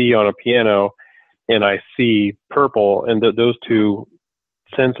play a C on a piano and I see purple, and those two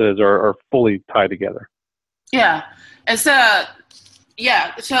senses are fully tied together. Yeah. And so,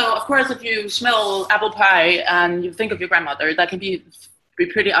 so of course, if you smell apple pie and you think of your grandmother, that can be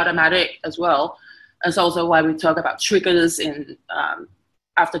pretty automatic as well. That's also why we talk about triggers in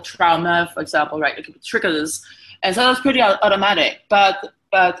after trauma, for example, right? It could be triggers. And so that's pretty automatic. But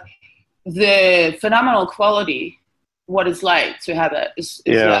the phenomenal quality, what it's like to have it, is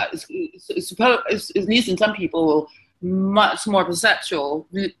at least in some people, much more perceptual.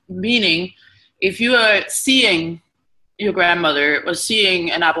 Meaning, if you are seeing your grandmother or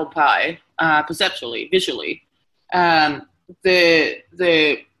seeing an apple pie perceptually, visually,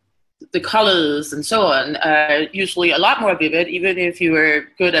 the colors and so on are usually a lot more vivid, even if you were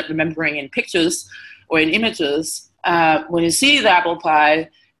good at remembering in pictures or in images. When you see the apple pie,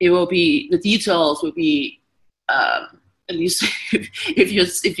 the details will be, at least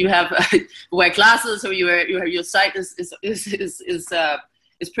if you have wear glasses or your sight is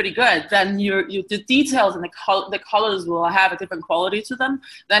pretty good, then the details and the colors will have a different quality to them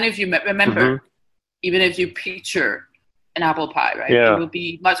than if you remember, even if you picture an apple pie, right? Yeah. It will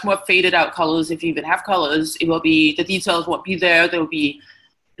be much more faded out colors if you even have colors. It will be, the details won't be there. There will be,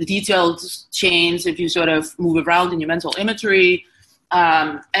 the details change if you sort of move around in your mental imagery.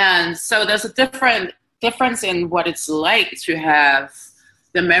 And so there's a difference in what it's like to have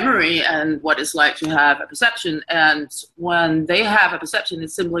the memory and what it's like to have a perception. And when they have a perception,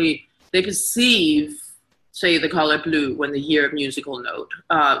 it's simply, they perceive, say, the color blue when they hear a musical note.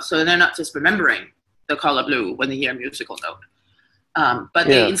 So they're not just remembering the color blue when they hear a musical note, but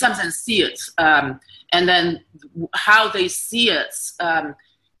they in some sense see it, and then how they see it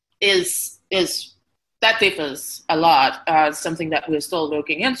is that differs a lot. Something that we're still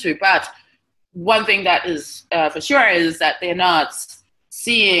looking into, but one thing that is for sure is that they're not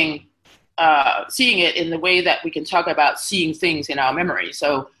seeing it in the way that we can talk about seeing things in our memory.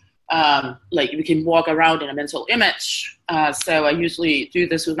 So like we can walk around in a mental image. So I usually do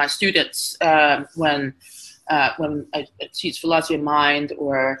this with my students when I teach philosophy of mind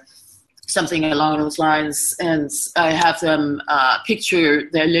or something along those lines, and I have them picture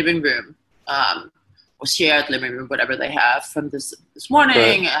their living room or shared living room, whatever they have from this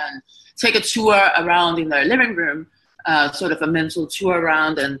morning, and take a tour around in their living room, sort of a mental tour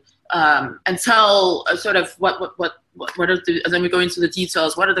around, and tell sort of what are the, and then we go into the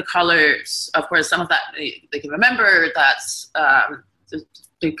details. What are the colors? Of course, some of that they can remember that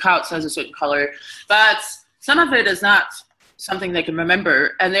the couch has a certain color, but some of it is not something they can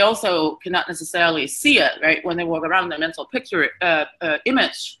remember, and they also cannot necessarily see it, right, when they walk around their mental picture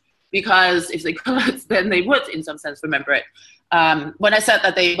image, because if they could, then they would, in some sense, remember it. When I said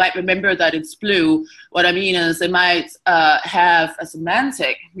that they might remember that it's blue, what I mean is they might have a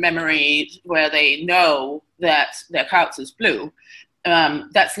semantic memory where they know that their couch is blue.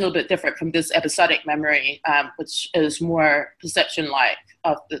 That's a little bit different from this episodic memory, which is more perception-like.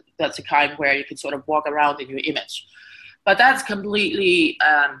 That's a kind where you can sort of walk around in your image. But that's completely,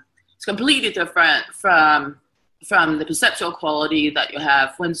 it's completely different from the perceptual quality that you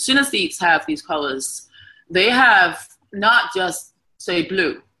have. When synesthetes have these colors, they have not just, say,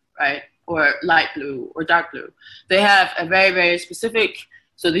 blue, right, or light blue or dark blue. They have a very, very specific,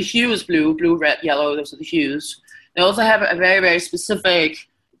 so the hue is blue, red, yellow, those are the hues. They also have a very, very specific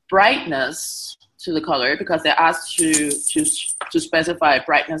brightness to the color because they're asked to specify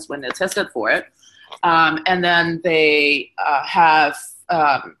brightness when they're tested for it. And then they have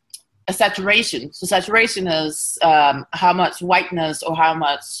a saturation. So saturation is how much whiteness or how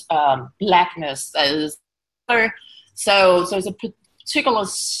much blackness that is color. So it's a particular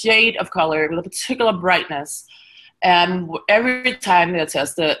shade of color with a particular brightness. And every time they're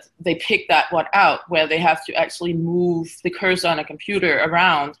tested, they pick that one out where they have to actually move the cursor on a computer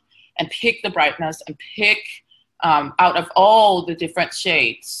around and pick the brightness and pick out of all the different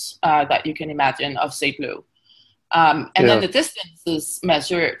shades that you can imagine of, say, blue. And then the distance is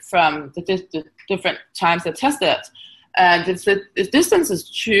measured from the different times they're tested. And if the distance is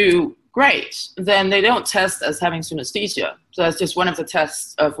too great, then they don't test as having synesthesia. So that's just one of the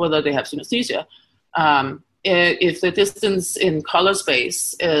tests of whether they have synesthesia. If the distance in color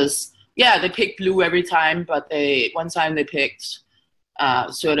space is, they pick blue every time, but one time they picked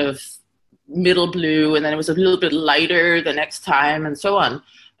sort of middle blue, and then it was a little bit lighter the next time, and so on.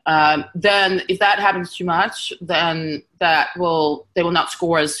 Then if that happens too much, then they will not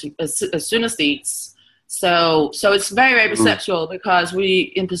score as synesthetes. So it's very, very perceptual because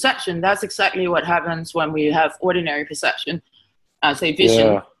in perception, that's exactly what happens when we have ordinary perception, say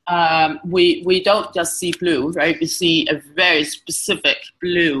vision. We don't just see blue, right? We see a very specific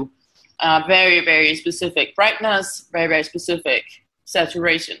blue, very, very specific brightness, very, very specific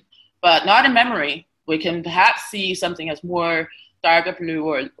saturation, but not in memory. We can perhaps see something as more darker blue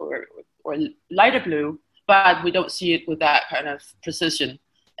or lighter blue, but we don't see it with that kind of precision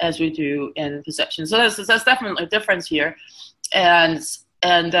as we do in perception. So there's definitely a difference here, and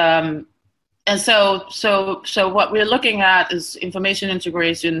so what we're looking at is information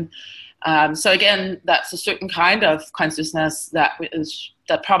integration. So again, that's a certain kind of consciousness that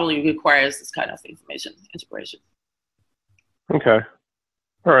probably requires this kind of information integration. Okay.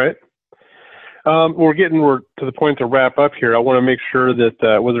 All right. We're to the point to wrap up here. I want to make sure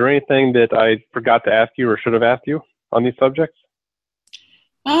that, was there anything that I forgot to ask you or should have asked you on these subjects?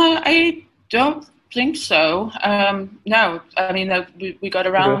 I don't think so. No, I mean, we got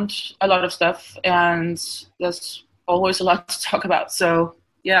around a lot of stuff, and there's always a lot to talk about. So,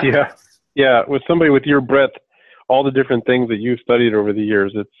 yeah. Yeah. With somebody with your breadth, all the different things that you've studied over the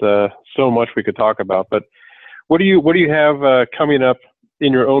years, it's so much we could talk about. But what do you have coming up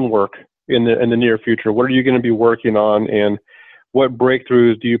in your own work in the near future? What are you going to be working on, and what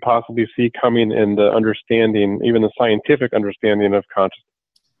breakthroughs do you possibly see coming in the understanding, even the scientific understanding of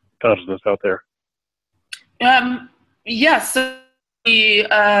consciousness out there? Yes, so we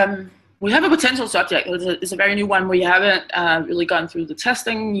have a potential subject. It's a very new one. We haven't really gone through the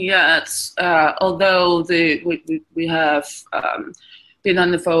testing yet, although we have been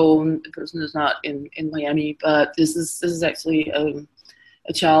on the phone. The person is not in Miami, but this is actually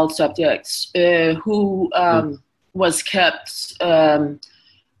a child subject who was kept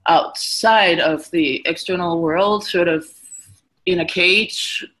outside of the external world, sort of in a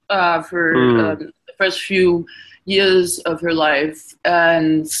cage for the first few years of her life,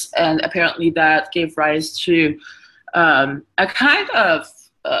 and apparently that gave rise to a kind of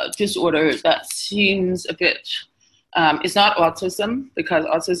disorder that seems a bit. It's not autism, because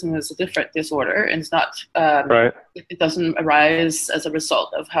autism is a different disorder, and it's not. Right. It doesn't arise as a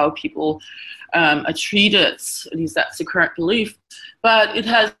result of how people are treated. At least that's the current belief, but it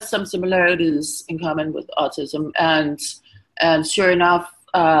has some similarities in common with autism. And sure enough,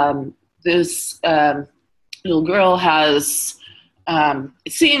 this little girl has.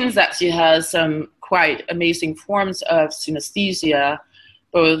 It seems that she has some quite amazing forms of synesthesia,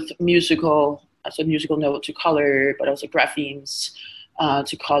 both musical. So musical note to color, but also graphemes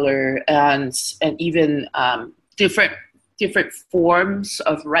to color, and even different forms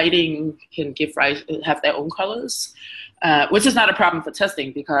of writing can have their own colors, which is not a problem for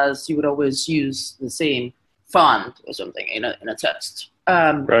testing, because you would always use the same font or something in a text.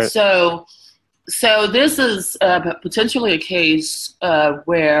 Right. So this is potentially a case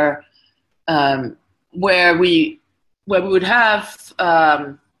where we would have.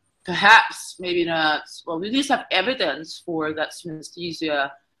 Perhaps, maybe not. Well, we at least have evidence for that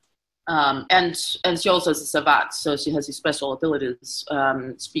synesthesia, and she also is a savant, so she has these special abilities.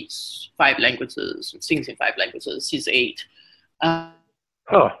 Speaks 5 languages, sings in 5 languages. She's 8. And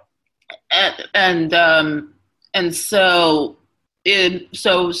so in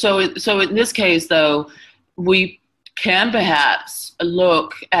this case, though, we can perhaps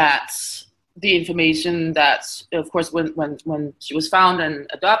look at the information that, of course, when she was found and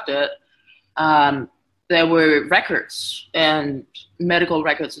adopted, there were records and medical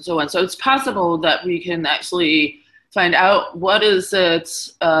records and so on. So it's possible that we can actually find out what is it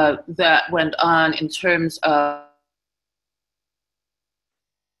that went on in terms of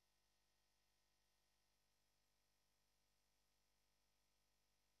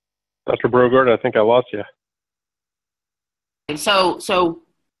Dr. Brogaard, I think I lost you. So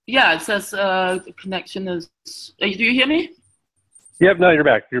yeah, it says the connection is. Do you hear me? Yep. No, you're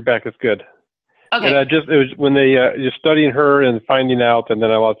back. You're back. It's good. Okay. And it was when they you're studying her and finding out, and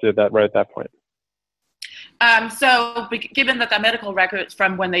then I lost you at that right at that point. So given that the medical records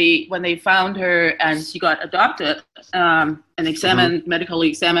from when they found her and she got adopted and examined, medically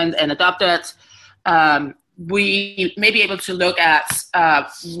examined and adopted, we may be able to look at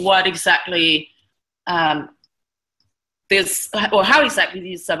what exactly how exactly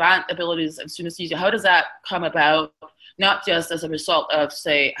these savant abilities of synesthesia, how does that come about, not just as a result of,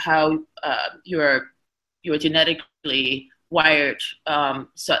 say, how you're genetically wired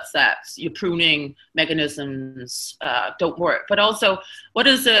such that your pruning mechanisms don't work, but also what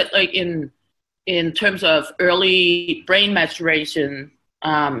is it like in terms of early brain maturation,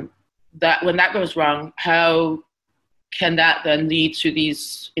 that when that goes wrong, how can that then lead to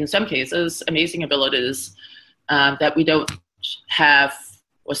these, in some cases, amazing abilities that we don't have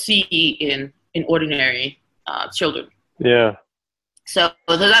or see in ordinary children? Yeah. So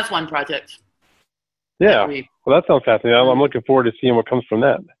that's one project. Yeah. Well, that sounds fascinating. I'm looking forward to seeing what comes from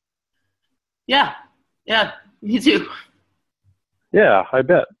that. Yeah. Yeah. Me too. Yeah, I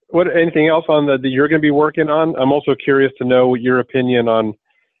bet. Anything else on that you're going to be working on? I'm also curious to know your opinion on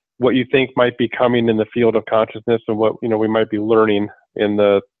what you think might be coming in the field of consciousness and what, we might be learning in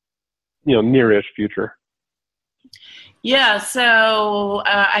the, nearish future. Yeah, so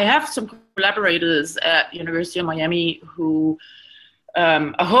I have some collaborators at University of Miami who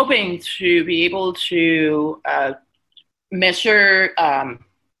are hoping to be able to measure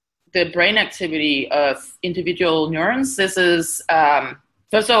the brain activity of individual neurons. This is,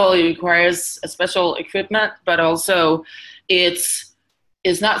 first of all, it requires a special equipment, but also it's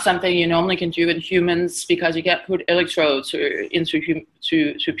not something you normally can do in humans because you can't put electrodes into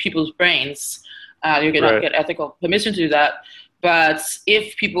people's brains. You cannot get ethical permission to do that. But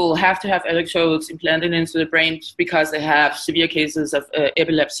if people have to have electrodes implanted into the brain because they have severe cases of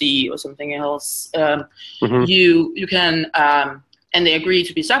epilepsy or something else, you can, and they agree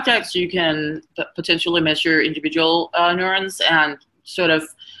to be subjects, you can potentially measure individual neurons and sort of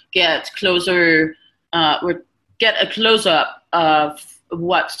get closer, or get a close-up of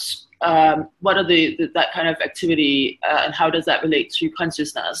what are that kind of activity and how does that relate to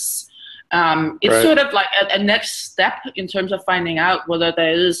consciousness. It's sort of like a next step in terms of finding out whether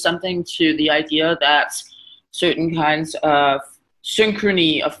there is something to the idea that certain kinds of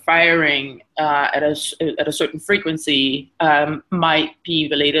synchrony of firing at a certain frequency might be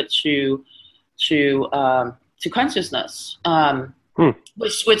related to consciousness,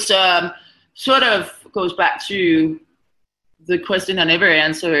 which sort of goes back to the question I never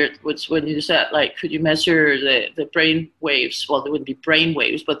answered, which when you said, like, could you measure the brain waves? Well, there wouldn't be brain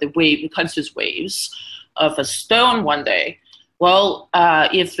waves, but the conscious waves of a stone one day. Well,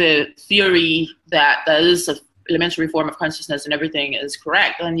 if the theory that there is an elementary form of consciousness and everything is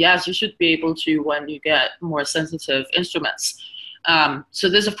correct, then yes, you should be able to when you get more sensitive instruments. So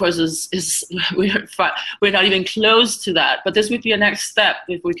this, of course, is we're not even close to that. But this would be a next step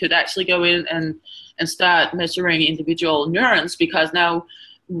if we could actually go in and start measuring individual neurons, because now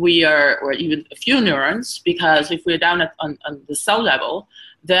we are, or even a few neurons, because if we're down on the cell level,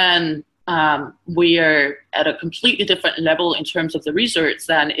 then we are at a completely different level in terms of the research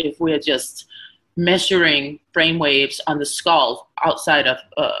than if we're just measuring brain waves on the skull outside of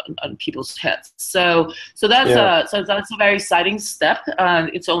on people's heads. So that's a very exciting step.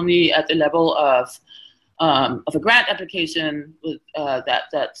 It's only at the level of a grant application with a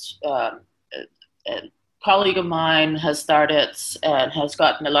colleague of mine has started and has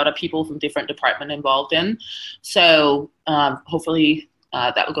gotten a lot of people from different departments involved in. So hopefully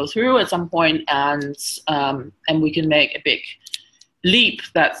that will go through at some point, and we can make a big leap.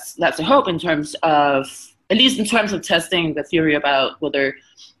 That's a hope in terms of, at least in terms of testing the theory about whether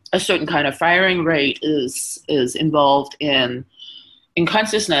a certain kind of firing rate is involved in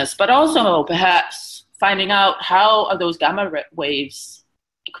consciousness, but also perhaps finding out how are those gamma waves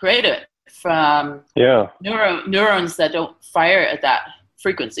created from neurons that don't fire at that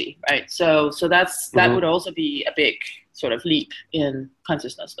frequency, right? So that would also be a big sort of leap in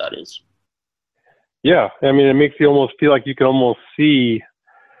consciousness studies. Yeah, I mean, it makes you almost feel like you can almost see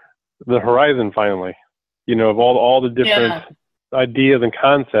the horizon finally, of all the different ideas and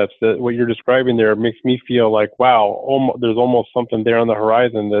concepts. That what you're describing there makes me feel like, wow, there's almost something there on the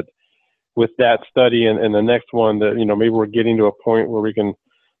horizon that that study and the next one that, maybe we're getting to a point where we can,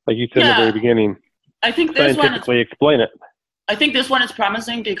 like you said in the very beginning, I think this scientifically explain it. I think this one is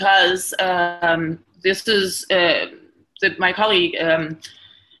promising because this is my colleague,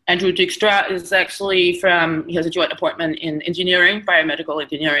 Andrew Dijkstra, is actually he has a joint appointment in engineering, biomedical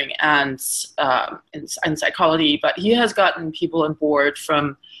engineering, and psychology, but he has gotten people on board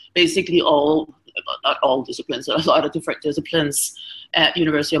from basically not all disciplines, a lot of different disciplines at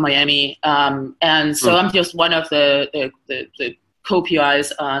University of Miami. And so I'm just one of the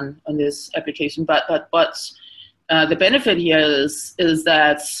co-PIs on this application. But the benefit here is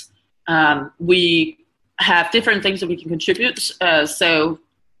that we have different things that we can contribute. So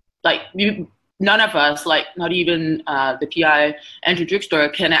like none of us, like not even the PI, Andrew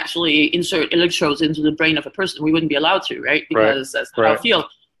Dijkstra, can actually insert electrodes into the brain of a person. We wouldn't be allowed to, right? Because that's not our field.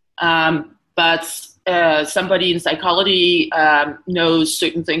 But somebody in psychology knows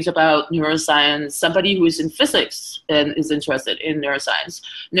certain things about neuroscience. Somebody who is in physics and is interested in neuroscience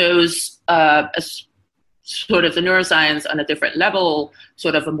knows sort of the neuroscience on a different level,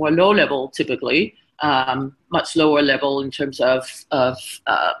 sort of a more low level typically, much lower level in terms of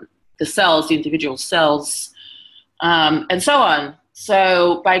the cells, the individual cells, and so on.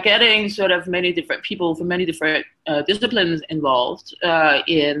 So by getting sort of many different people from many different disciplines involved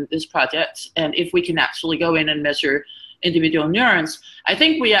in this project, and if we can actually go in and measure individual neurons, I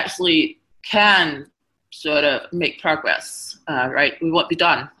think we actually can sort of make progress, right? We won't be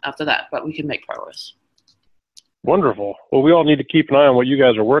done after that, but we can make progress. Wonderful. Well, we all need to keep an eye on what you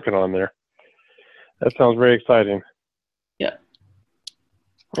guys are working on there. That sounds very exciting. Yeah.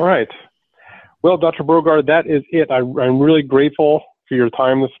 All right. Well, Dr. Brogaard, that is it. I'm really grateful for your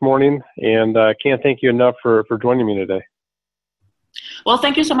time this morning, and I can't thank you enough for joining me today. Well,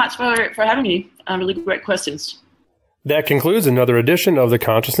 thank you so much for having me. Really great questions. That concludes another edition of the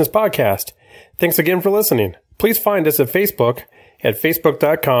Consciousness Podcast. Thanks again for listening. Please find us at Facebook at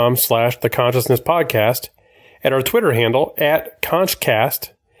facebook.com/theconsciousnesspodcast, at our Twitter handle at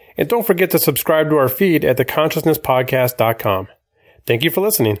Conchcast, and don't forget to subscribe to our feed at theconsciousnesspodcast.com. Thank you for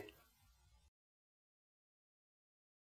listening.